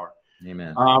the power.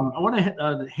 Amen. I want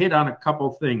to hit on a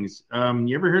couple things.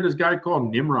 You ever heard this guy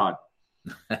called Nimrod?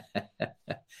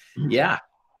 Yeah.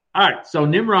 All right. So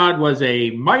Nimrod was a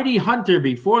mighty hunter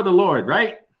before the Lord,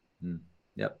 right?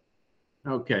 Yep.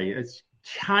 Okay. It's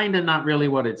kind of not really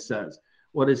what it says.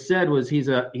 What it said was he's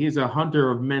a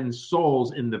hunter of men's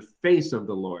souls in the face of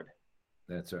the Lord.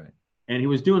 That's right. And he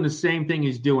was doing the same thing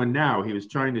he's doing now. He was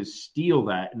trying to steal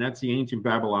that. And that's the ancient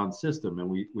Babylon system. And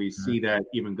we see that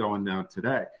even going down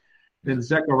today. Then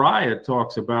Zechariah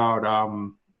talks about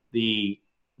the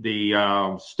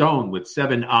stone with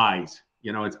 7 eyes.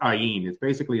 You know, it's ayin. It's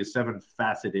basically a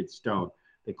 7-faceted stone.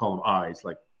 They call them eyes,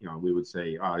 like, you know, we would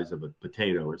say eyes of a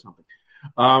potato or something.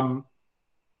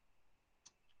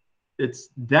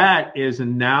 That is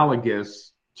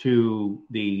analogous to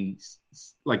the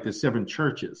 7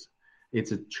 churches.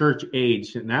 It's a church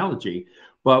age analogy.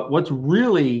 But what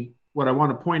I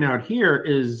want to point out here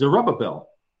is Zerubbabel.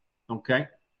 Okay.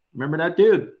 Remember that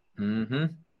dude? Mm-hmm.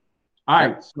 All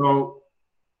right. So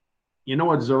you know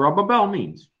what Zerubbabel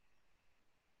means?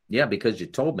 Yeah, because you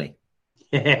told me.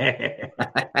 All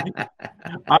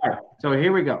right. So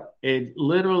here we go. It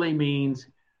literally means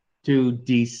to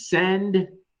descend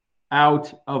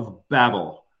out of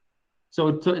Babel.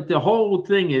 So the whole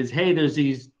thing is, hey, there's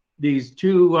these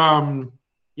two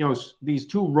these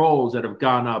 2 roles that have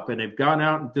gone up, and they've gone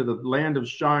out into the land of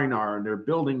Shinar, and they're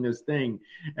building this thing,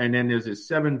 and then there's this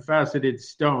 7-faceted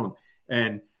stone,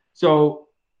 and so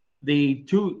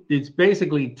it's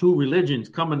basically 2 religions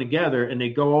coming together, and they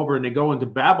go over and they go into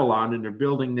Babylon, and they're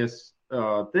building this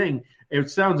thing. It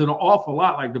sounds an awful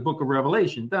lot like the book of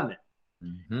Revelation, doesn't it?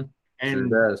 Mm-hmm. And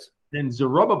sure does. Then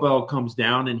Zerubbabel comes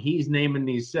down, and he's naming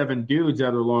these 7 dudes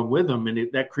that are along with him,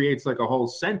 and that creates like a whole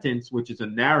sentence, which is a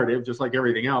narrative, just like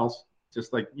everything else,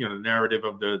 just like, you know, the narrative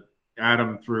of the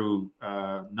Adam through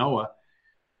Noah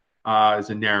is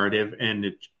a narrative,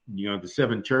 and the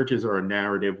seven churches are a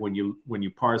narrative. When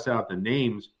you parse out the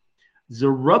names,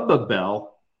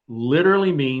 Zerubbabel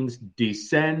literally means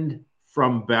descend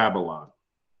from Babylon.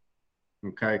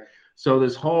 Okay, so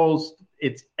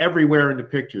it's everywhere in the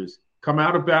pictures. Come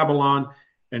out of Babylon,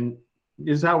 and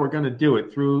this is how we're going to do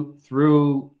it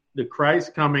through the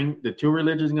Christ coming. The two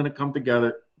religions are going to come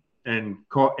together, and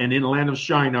in the land of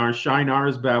Shinar. Shinar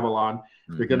is Babylon.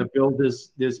 Mm-hmm. They're going to build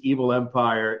this evil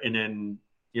empire, and then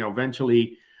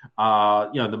eventually,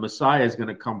 the Messiah is going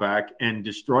to come back and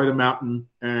destroy the mountain,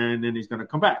 and then he's going to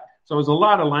come back. So there's a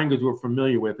lot of language we're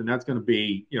familiar with, and that's going to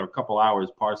be a couple hours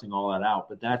parsing all that out.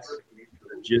 But that's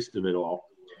the gist of it all.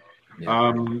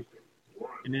 Yeah.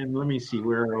 And then let me see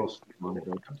where else. All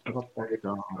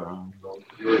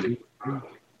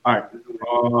right,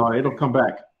 it'll come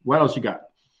back. What else you got?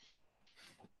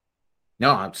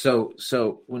 No,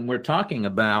 so when we're talking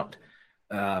about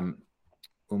when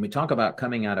we talk about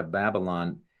coming out of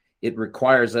Babylon, it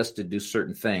requires us to do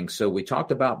certain things. So we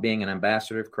talked about being an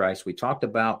ambassador of Christ. We talked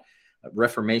about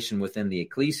reformation within the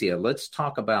ecclesia. Let's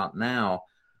talk about now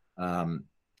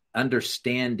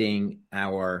understanding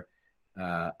our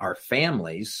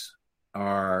families,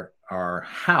 our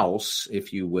house,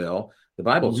 if you will. The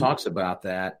Bible talks about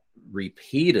that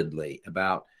repeatedly,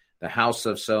 about the house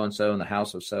of so-and-so and the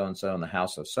house of so-and-so and the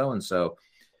house of so-and-so.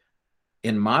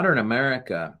 In modern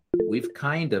America, we've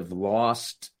kind of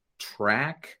lost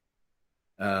track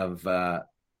of the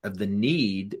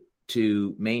need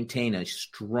to maintain a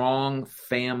strong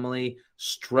family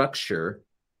structure,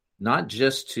 not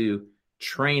just to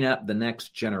train up the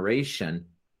next generation,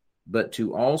 but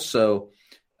to also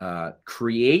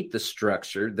create the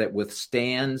structure that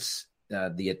withstands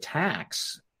the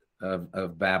attacks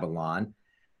of Babylon,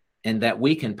 and that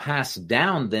we can pass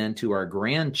down then to our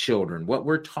grandchildren. What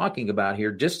we're talking about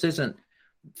here just isn't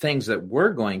things that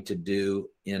we're going to do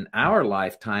in our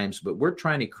lifetimes, but we're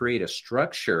trying to create a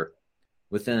structure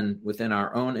within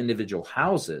our own individual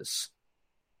houses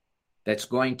that's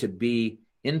going to be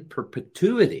in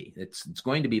perpetuity. It's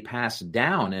going to be passed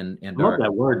down. And I love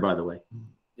that word, by the way.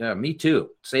 Yeah, me too.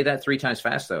 Say that 3 times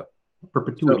fast, though.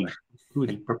 Perpetuity.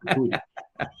 Perpetuity.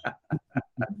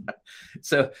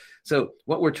 So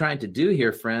what we're trying to do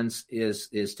here, friends,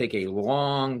 is take a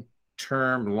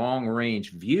long-term,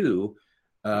 long-range view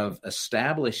of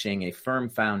establishing a firm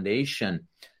foundation.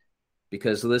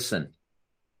 Because listen,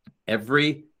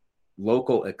 every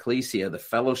local ecclesia, the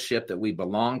fellowship that we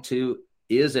belong to,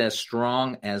 is as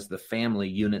strong as the family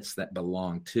units that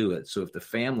belong to it. So if the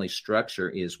family structure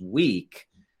is weak,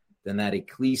 then that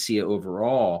ecclesia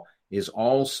overall is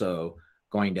also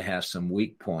going to have some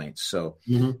weak points. So,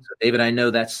 David, I know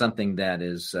that's something that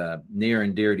is near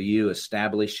and dear to you,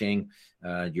 establishing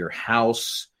your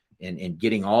house and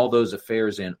getting all those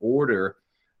affairs in order.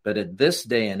 But at this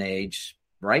day and age,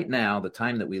 right now, the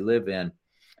time that we live in,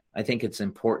 I think it's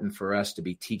important for us to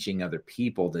be teaching other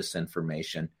people this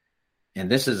information. And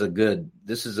this is a good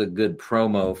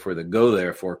promo for the Go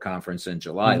Therefore conference in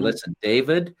July. Listen,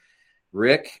 David,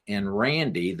 Rick, and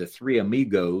Randy, the 3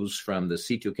 amigos from the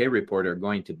C2K Report, are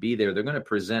going to be there. They're going to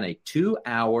present a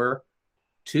 2-hour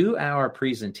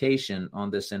presentation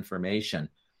on this information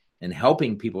and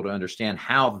helping people to understand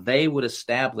how they would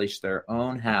establish their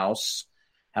own house,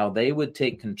 how they would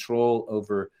take control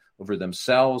over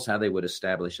themselves, how they would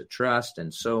establish a trust,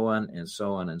 and so on and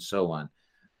so on and so on.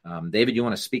 David, you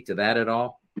want to speak to that at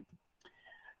all?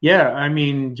 Yeah, I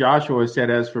mean, Joshua said,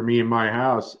 "As for me and my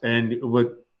house," and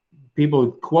what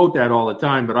people quote that all the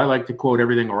time, but I like to quote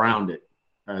everything around it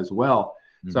as well.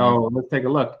 So let's take a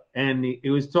look. And he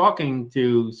was talking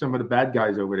to some of the bad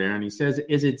guys over there, and he says,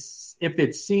 if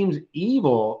it seems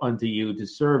evil unto you to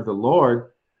serve the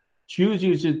Lord, choose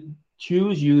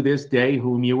you this day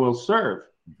whom you will serve.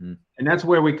 And that's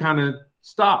where we kind of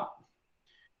stop.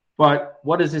 But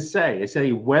what does it say? It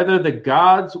say, whether the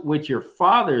gods which your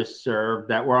fathers served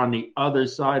that were on the other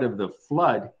side of the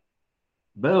flood.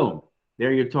 Boom.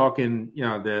 There you're talking,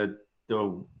 the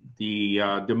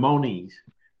demonies,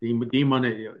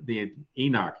 the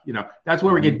Enoch. That's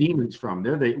where we get demons from.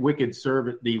 They're the wicked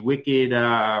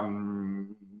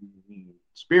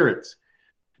spirits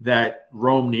that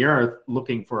roam the earth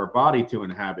looking for a body to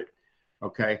inhabit.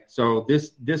 Okay, so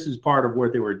this is part of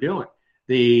what they were doing.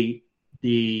 The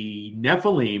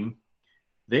Nephilim,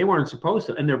 they weren't supposed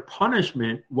to, and their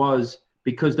punishment was,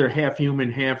 because they're half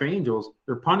human, half angels,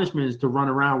 their punishment is to run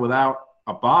around without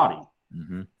a body.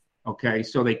 Okay,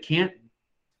 so they can't,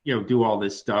 do all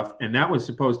this stuff, and that was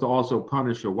supposed to also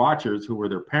punish the watchers, who were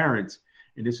their parents,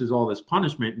 and this is all this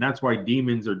punishment, and that's why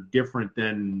demons are different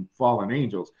than fallen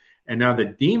angels. And now the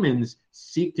demons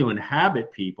seek to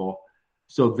inhabit people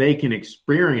so they can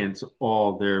experience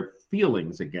all their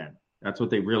feelings again. That's what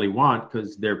they really want,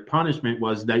 because their punishment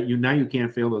was that you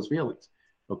can't feel those feelings,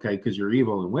 okay, because you're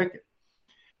evil and wicked.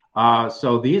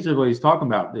 So these are what he's talking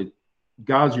about. The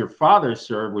gods your fathers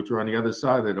served, which were on the other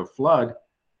side of the flood,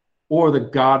 or the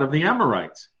God of the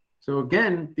Amorites. So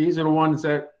again, these are the ones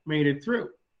that made it through.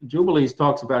 Jubilees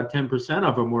talks about 10%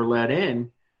 of them were let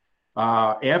in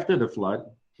after the flood,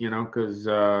 because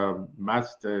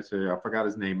I forgot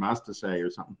his name, Mastase or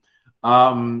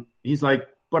something. He's like,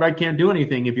 but I can't do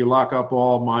anything if you lock up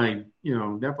all my,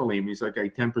 Nephilim. He's like,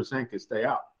 10% can stay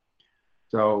out.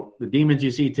 So the demons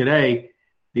you see today,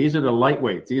 these are the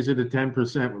lightweights. These are the 10%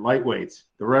 lightweights.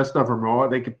 The rest of them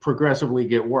they could progressively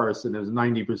get worse, and there's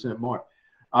 90% more.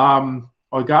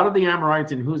 O God of the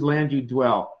Amorites, in whose land you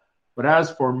dwell. But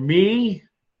as for me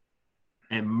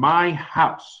and my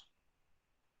house,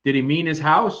 did he mean his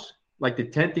house? Like the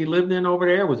tent he lived in over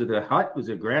there? Was it a hut? Was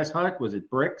it a grass hut? Was it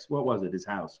bricks? What was it? His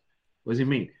house? What does he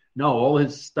mean? No, all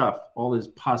his stuff, all his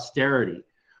posterity,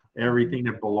 everything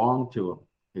that belonged to him,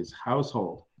 his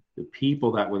household, the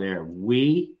people that were there.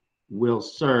 We will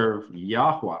serve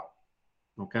Yahweh.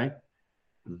 Okay?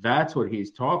 That's what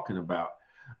he's talking about.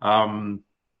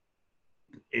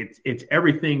 It's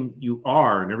everything you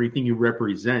are and everything you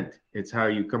represent. It's how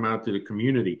you come out to the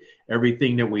community.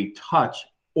 Everything that we touch,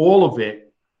 all of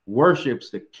it worships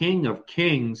the King of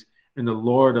Kings and the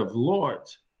Lord of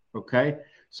Lords. Okay?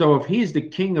 So if he's the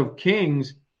King of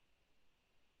Kings,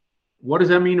 what does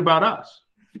that mean about us?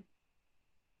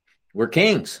 We're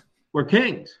kings. We're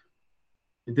kings.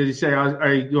 Did he say,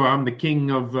 I'm the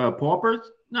king of paupers?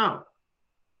 No.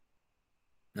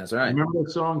 That's right. Remember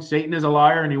that song, Satan is a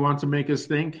liar, and he wants to make us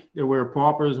think that we're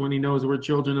paupers when he knows we're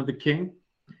children of the king?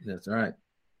 That's right.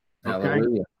 Okay.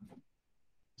 Hallelujah.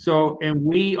 So, and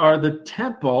we are the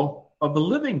temple of the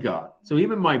living God. So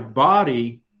even my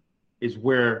body is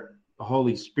where the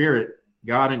Holy Spirit,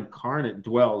 God incarnate,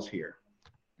 dwells here.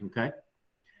 Okay.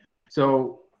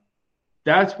 So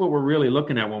that's what we're really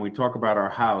looking at when we talk about our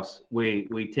house.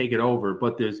 We take it over,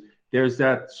 but there's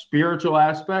that spiritual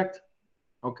aspect,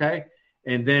 okay?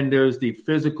 And then there's the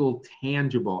physical,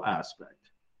 tangible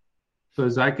aspect.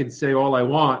 Because I could say all I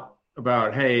want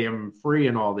about, hey, I'm free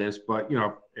and all this, but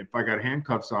if I got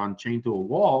handcuffs on, chained to a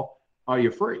wall, are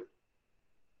you free?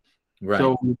 Right.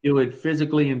 So we do it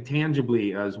physically and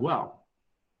tangibly as well.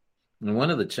 And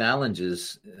one of the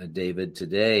challenges, David,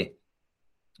 today,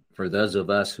 for those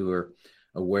of us who are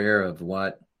aware of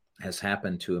what has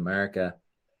happened to America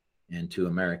and to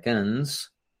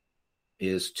Americans,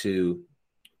 is to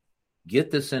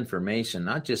get this information,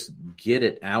 not just get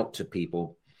it out to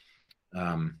people,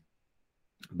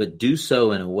 but do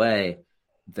so in a way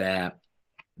that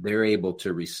they're able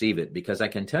to receive it. Because I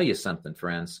can tell you something,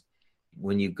 friends,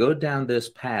 when you go down this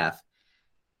path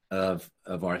of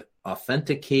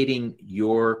authenticating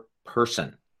your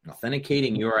person,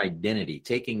 authenticating your identity,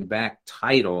 taking back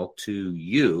title to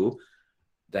you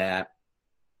that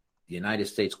the United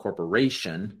States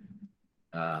corporation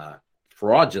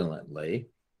fraudulently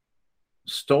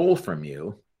stole from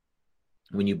you,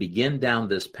 when you begin down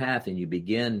this path and you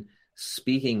begin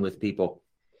speaking with people,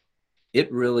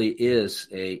 it really is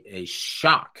a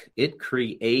shock. It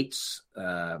creates,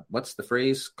 what's the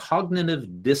phrase?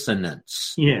 Cognitive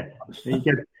dissonance. Yeah.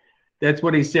 That's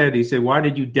what he said. He said, why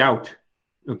did you doubt?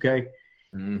 Okay.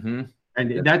 Mm-hmm.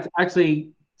 And that's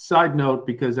actually, side note,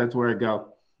 because that's where I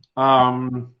go.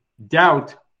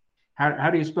 Doubt. How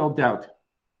do you spell doubt?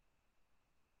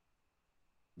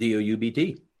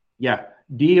 D-O-U-B-T. Yeah.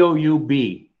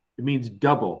 D-O-U-B. It means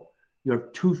double. You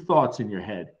have two thoughts in your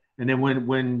head. And then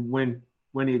when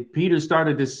Peter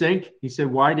started to sink, he said,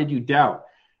 why did you doubt?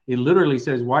 It literally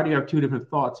says, why do you have two different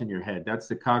thoughts in your head? That's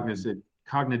the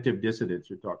cognitive dissonance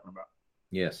you're talking about.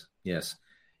 Yes.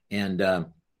 And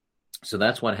so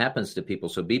that's what happens to people.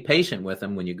 So be patient with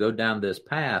them when you go down this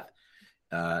path.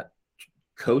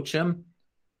 Coach them,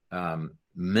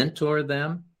 mentor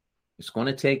them. It's going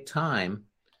to take time,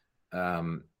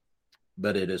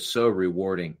 but it is so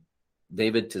rewarding.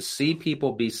 David, to see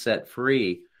people be set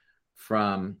free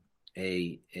from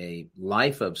a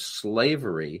life of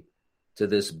slavery to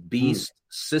this beast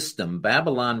system.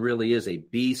 Babylon really is a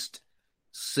beast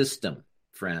system,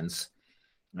 friends.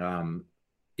 It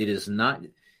is not.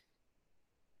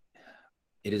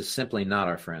 It is simply not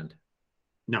our friend.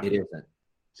 No, it isn't.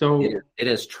 So it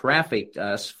has trafficked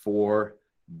us for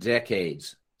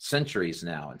decades, centuries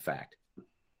now, in fact.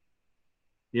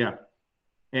 Yeah.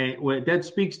 And that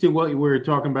speaks to what we were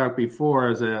talking about before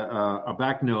as a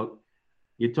back note.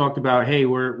 You talked about, hey,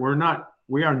 we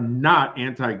are not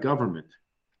anti-government.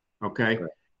 Okay. Right.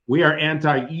 We are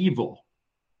anti-evil.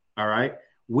 All right.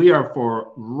 We are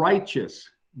for righteous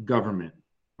government.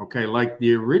 Okay, like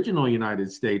the original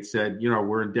United States said,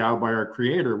 we're endowed by our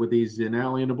Creator with these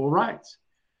inalienable rights.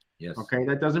 Yes. Okay,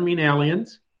 that doesn't mean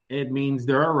aliens. It means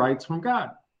there are rights from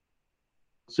God.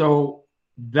 So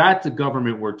that's a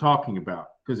government we're talking about,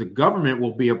 because the government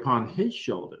will be upon his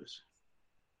shoulders.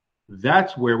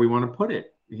 That's where we want to put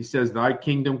it. He says, thy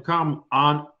kingdom come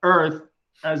on earth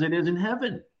as it is in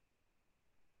heaven.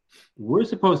 We're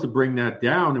supposed to bring that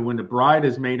down. And when the bride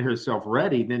has made herself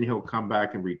ready, then he'll come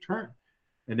back and return.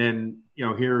 And then,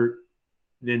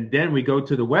 then we go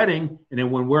to the wedding. And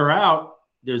then when we're out,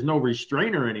 there's no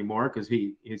restrainer anymore, because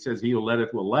he says he who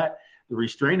letteth will let. The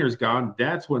restrainer's gone.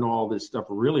 That's when all this stuff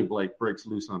really breaks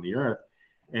loose on the earth.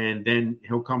 And then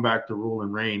he'll come back to rule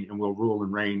and reign, and we'll rule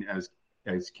and reign as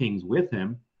kings with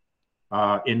him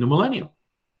in the millennium.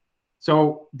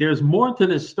 So there's more to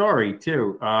this story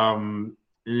too.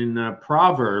 In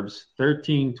Proverbs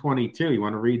 13:22, you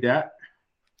want to read that?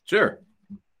 Sure.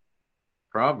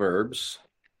 Proverbs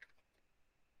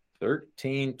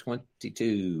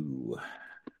 13:22.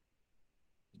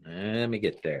 Let me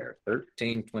get there.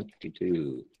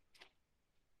 13:22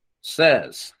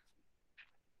 says,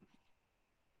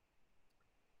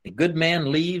 a good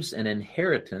man leaves an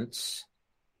inheritance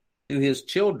to his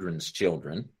children's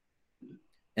children,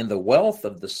 and the wealth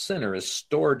of the sinner is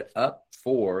stored up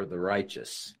for the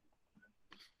righteous.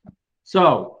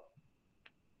 So,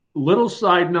 little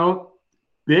side note,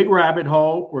 big rabbit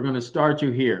hole. We're going to start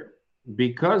you here.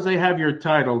 Because they have your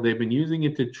title, they've been using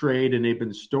it to trade, and they've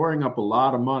been storing up a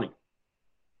lot of money.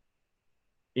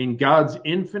 In God's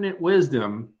infinite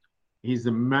wisdom, he's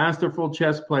the masterful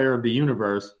chess player of the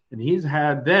universe, and he's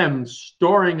had them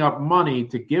storing up money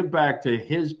to give back to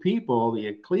his people, the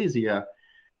ecclesia,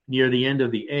 near the end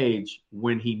of the age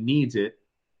when he needs it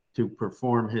to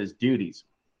perform his duties.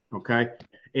 Okay?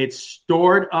 It's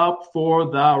stored up for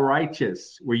the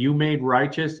righteous. Were you made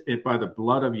righteous by the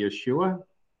blood of Yeshua?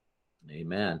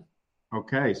 Amen.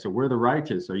 Okay, so we're the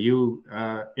righteous. Are you,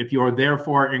 if you are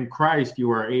therefore in Christ, you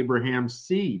are Abraham's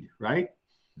seed, right?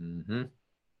 Mm-hmm.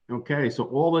 Okay, so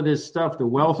all of this stuff, the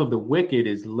wealth of the wicked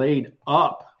is laid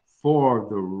up for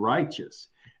the righteous.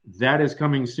 That is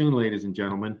coming soon, ladies and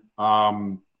gentlemen.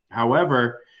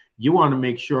 However, you want to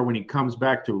make sure when he comes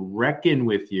back to reckon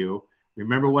with you,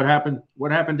 remember what happened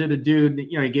to the dude,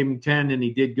 he gave him 10 and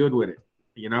he did good with it.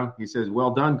 He says, well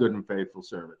done, good and faithful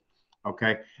servant.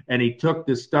 Okay. And he took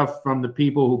the stuff from the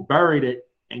people who buried it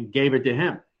and gave it to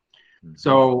him. Mm-hmm.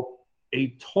 So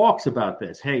he talks about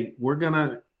this. Hey, I'm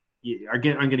going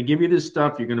to give you this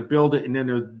stuff. You're going to build it. And then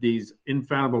there are these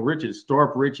infallible riches, store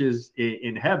up riches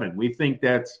in heaven. We think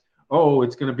that's,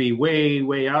 it's going to be way,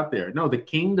 way out there. No, the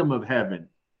kingdom of heaven,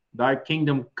 thy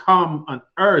kingdom come on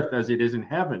earth as it is in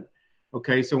heaven.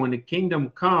 Okay. So when the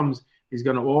kingdom comes,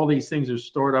 all these things are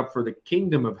stored up for the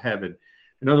kingdom of heaven.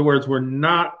 In other words, we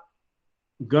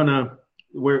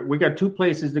got two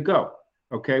places to go.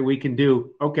 Okay. We can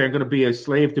do, I'm going to be a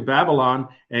slave to Babylon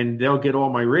and they'll get all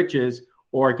my riches,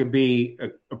 or I could be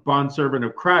a bondservant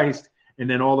of Christ, and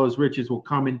then all those riches will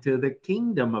come into the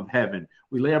kingdom of heaven.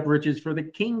 We lay up riches for the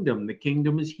kingdom. The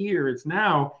kingdom is here. It's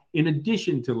now in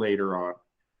addition to later on.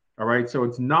 All right. So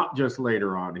it's not just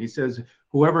later on. He says,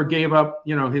 whoever gave up,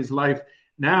 his life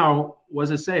now, what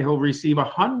does it say? He'll receive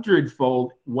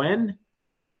 100-fold. When?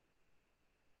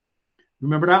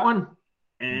 Remember that one?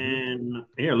 And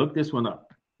here, look this one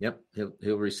up. Yep.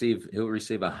 He'll receive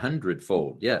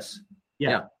 100-fold. Yes.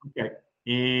 Yeah. Okay.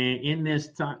 And in this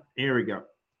time, here we go.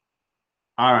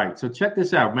 All right. So check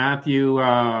this out. Matthew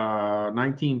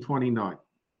 19:29.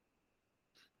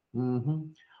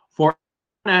 For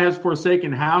has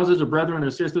forsaken houses or brethren or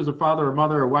sisters or father or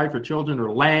mother or wife or children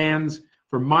or lands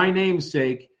for my name's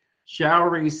sake shall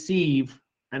receive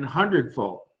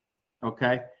 100-fold.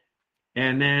 Okay.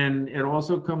 And then it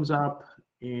also comes up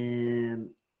in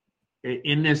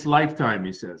this lifetime,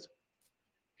 he says.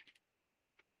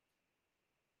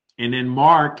 And in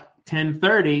Mark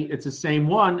 10:30, it's the same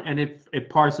one, and it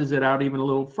parses it out even a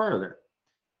little further.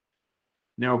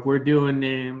 Now, if we're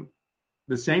doing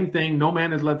the same thing, no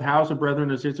man has left house or brethren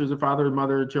or sisters or father or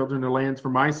mother or children or lands for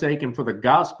my sake and for the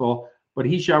gospel, but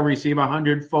he shall receive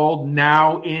 100-fold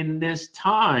now in this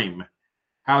time.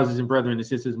 Houses and brethren and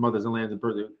sisters, mothers and lands and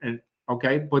brothers. And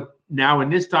okay, but now in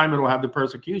this time it'll have the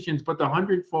persecutions, but the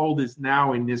 100-fold is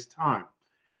now in this time.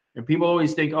 And people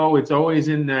always think, it's always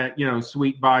in that,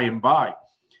 sweet by and by.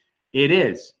 It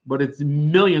is, but it's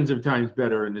millions of times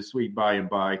better in the sweet by and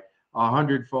by.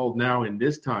 100-fold now in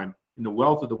this time. And the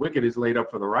wealth of the wicked is laid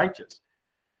up for the righteous.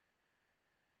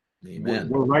 Amen.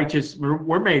 We're righteous.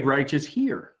 We're made righteous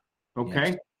here.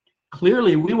 Okay. Yes.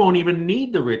 clearly we won't even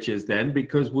need the riches then,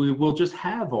 because we will just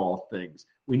have all things.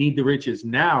 We need the riches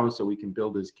now so we can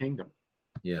build his kingdom.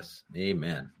 Yes.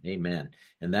 Amen. Amen.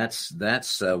 And that's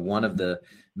one of the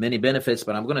many benefits,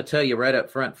 but I'm going to tell you right up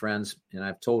front, friends, and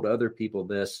I've told other people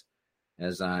this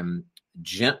as I'm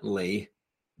gently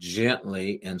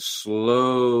and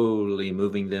slowly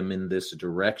moving them in this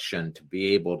direction to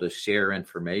be able to share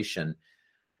information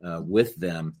with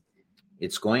them.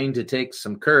 It's going to take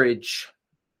some courage.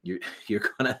 You're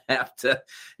going to have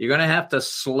to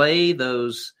slay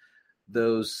those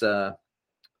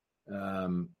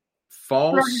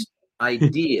false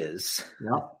ideas,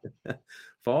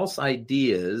 false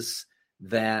ideas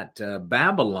that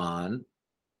Babylon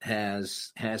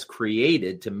has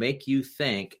created to make you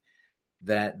think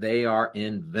that they are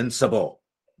invincible,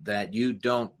 that you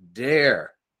don't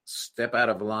dare step out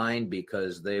of line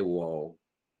because they will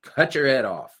cut your head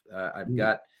off.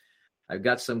 I've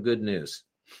got some good news.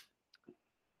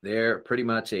 They're pretty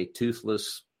much a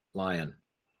toothless lion.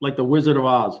 Like the Wizard of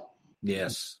Oz.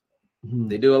 Yes. Mm-hmm.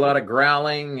 They do a lot of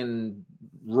growling and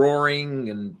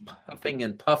roaring and puffing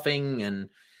and puffing, and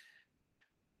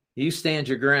you stand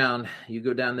your ground. You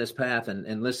go down this path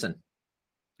and listen.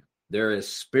 There is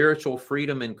spiritual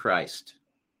freedom in Christ.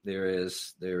 There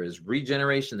is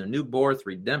regeneration, the new birth,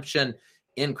 redemption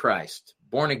in Christ,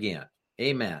 born again.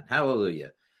 Amen.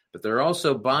 Hallelujah. But there are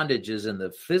also bondages in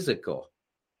the physical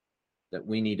that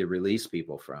we need to release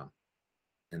people from.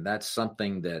 And that's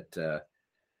something that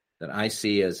I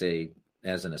see as an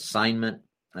assignment,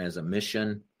 as a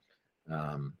mission,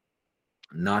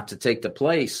 not to take the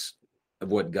place of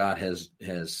what God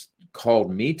has called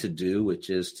me to do, which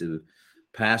is to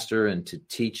pastor and to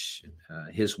teach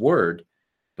his word.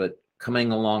 But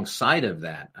coming alongside of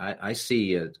that, I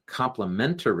see a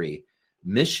complementary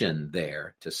mission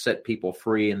there to set people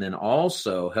free and then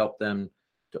also help them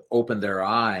to open their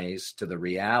eyes to the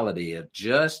reality of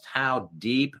just how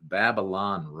deep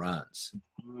Babylon runs.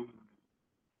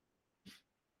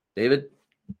 David,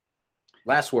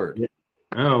 last word.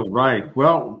 Oh, right.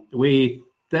 Well, we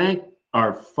thank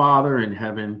our Father in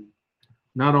heaven,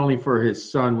 not only for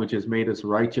his Son, which has made us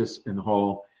righteous and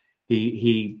whole.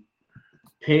 He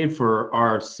paid for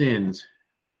our sins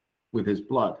with his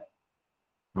blood.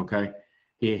 Okay?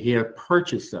 He had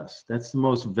purchased us. That's the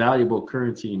most valuable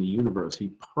currency in the universe.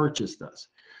 He purchased us.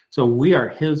 So we are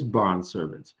his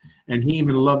bondservants. And he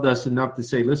even loved us enough to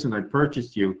say, listen, I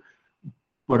purchased you,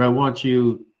 but I want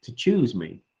you to choose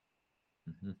me.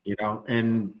 Mm-hmm. You know,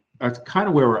 and that's kind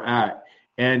of where we're at.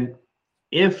 And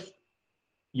if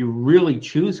you really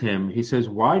choose him, he says,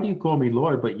 why do you call me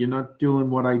Lord, but you're not doing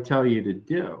what I tell you to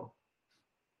do?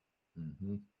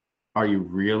 Mm-hmm. Are you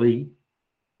really,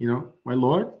 my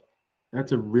Lord?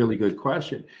 That's a really good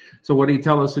question. So what did he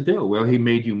tell us to do? Well, he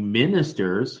made you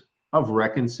ministers of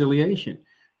reconciliation.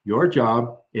 Your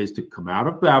job is to come out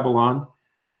of Babylon,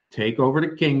 take over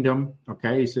the kingdom.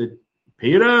 Okay, he said,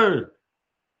 Peter,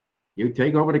 you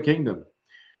take over the kingdom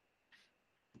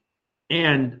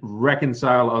and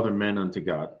reconcile other men unto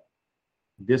God.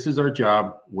 This is our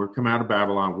job. We're come out of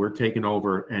Babylon. We're taking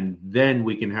over, and then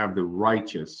we can have the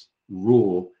righteous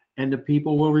rule, and the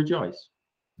people will rejoice.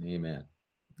 Amen.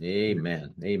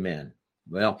 Amen. Amen.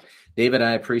 Well, David,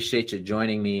 I appreciate you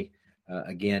joining me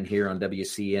again here on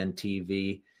WCN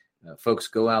TV. Folks,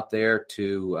 go out there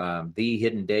to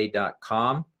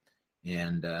thehiddenday.com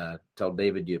and tell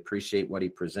David you appreciate what he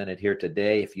presented here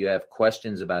today. If you have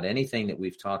questions about anything that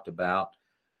we've talked about,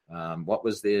 what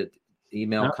was the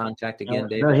email contact again,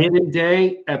 David?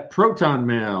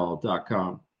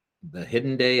 thehiddenday@protonmail.com.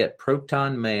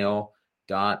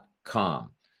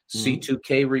 thehiddenday@protonmail.com.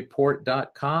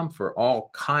 C2kreport.com for all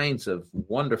kinds of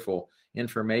wonderful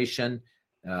information,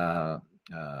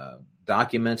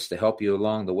 documents to help you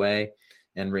along the way.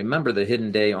 And remember the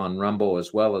Hidden Day on Rumble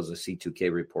as well as the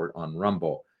C2K Report on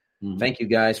Rumble. Mm-hmm. Thank you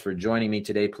guys for joining me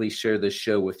today. Please share this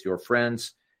show with your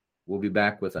friends. We'll be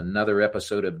back with another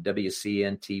episode of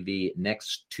WCN TV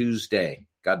next Tuesday.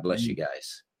 God bless you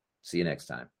guys. See you next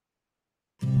time.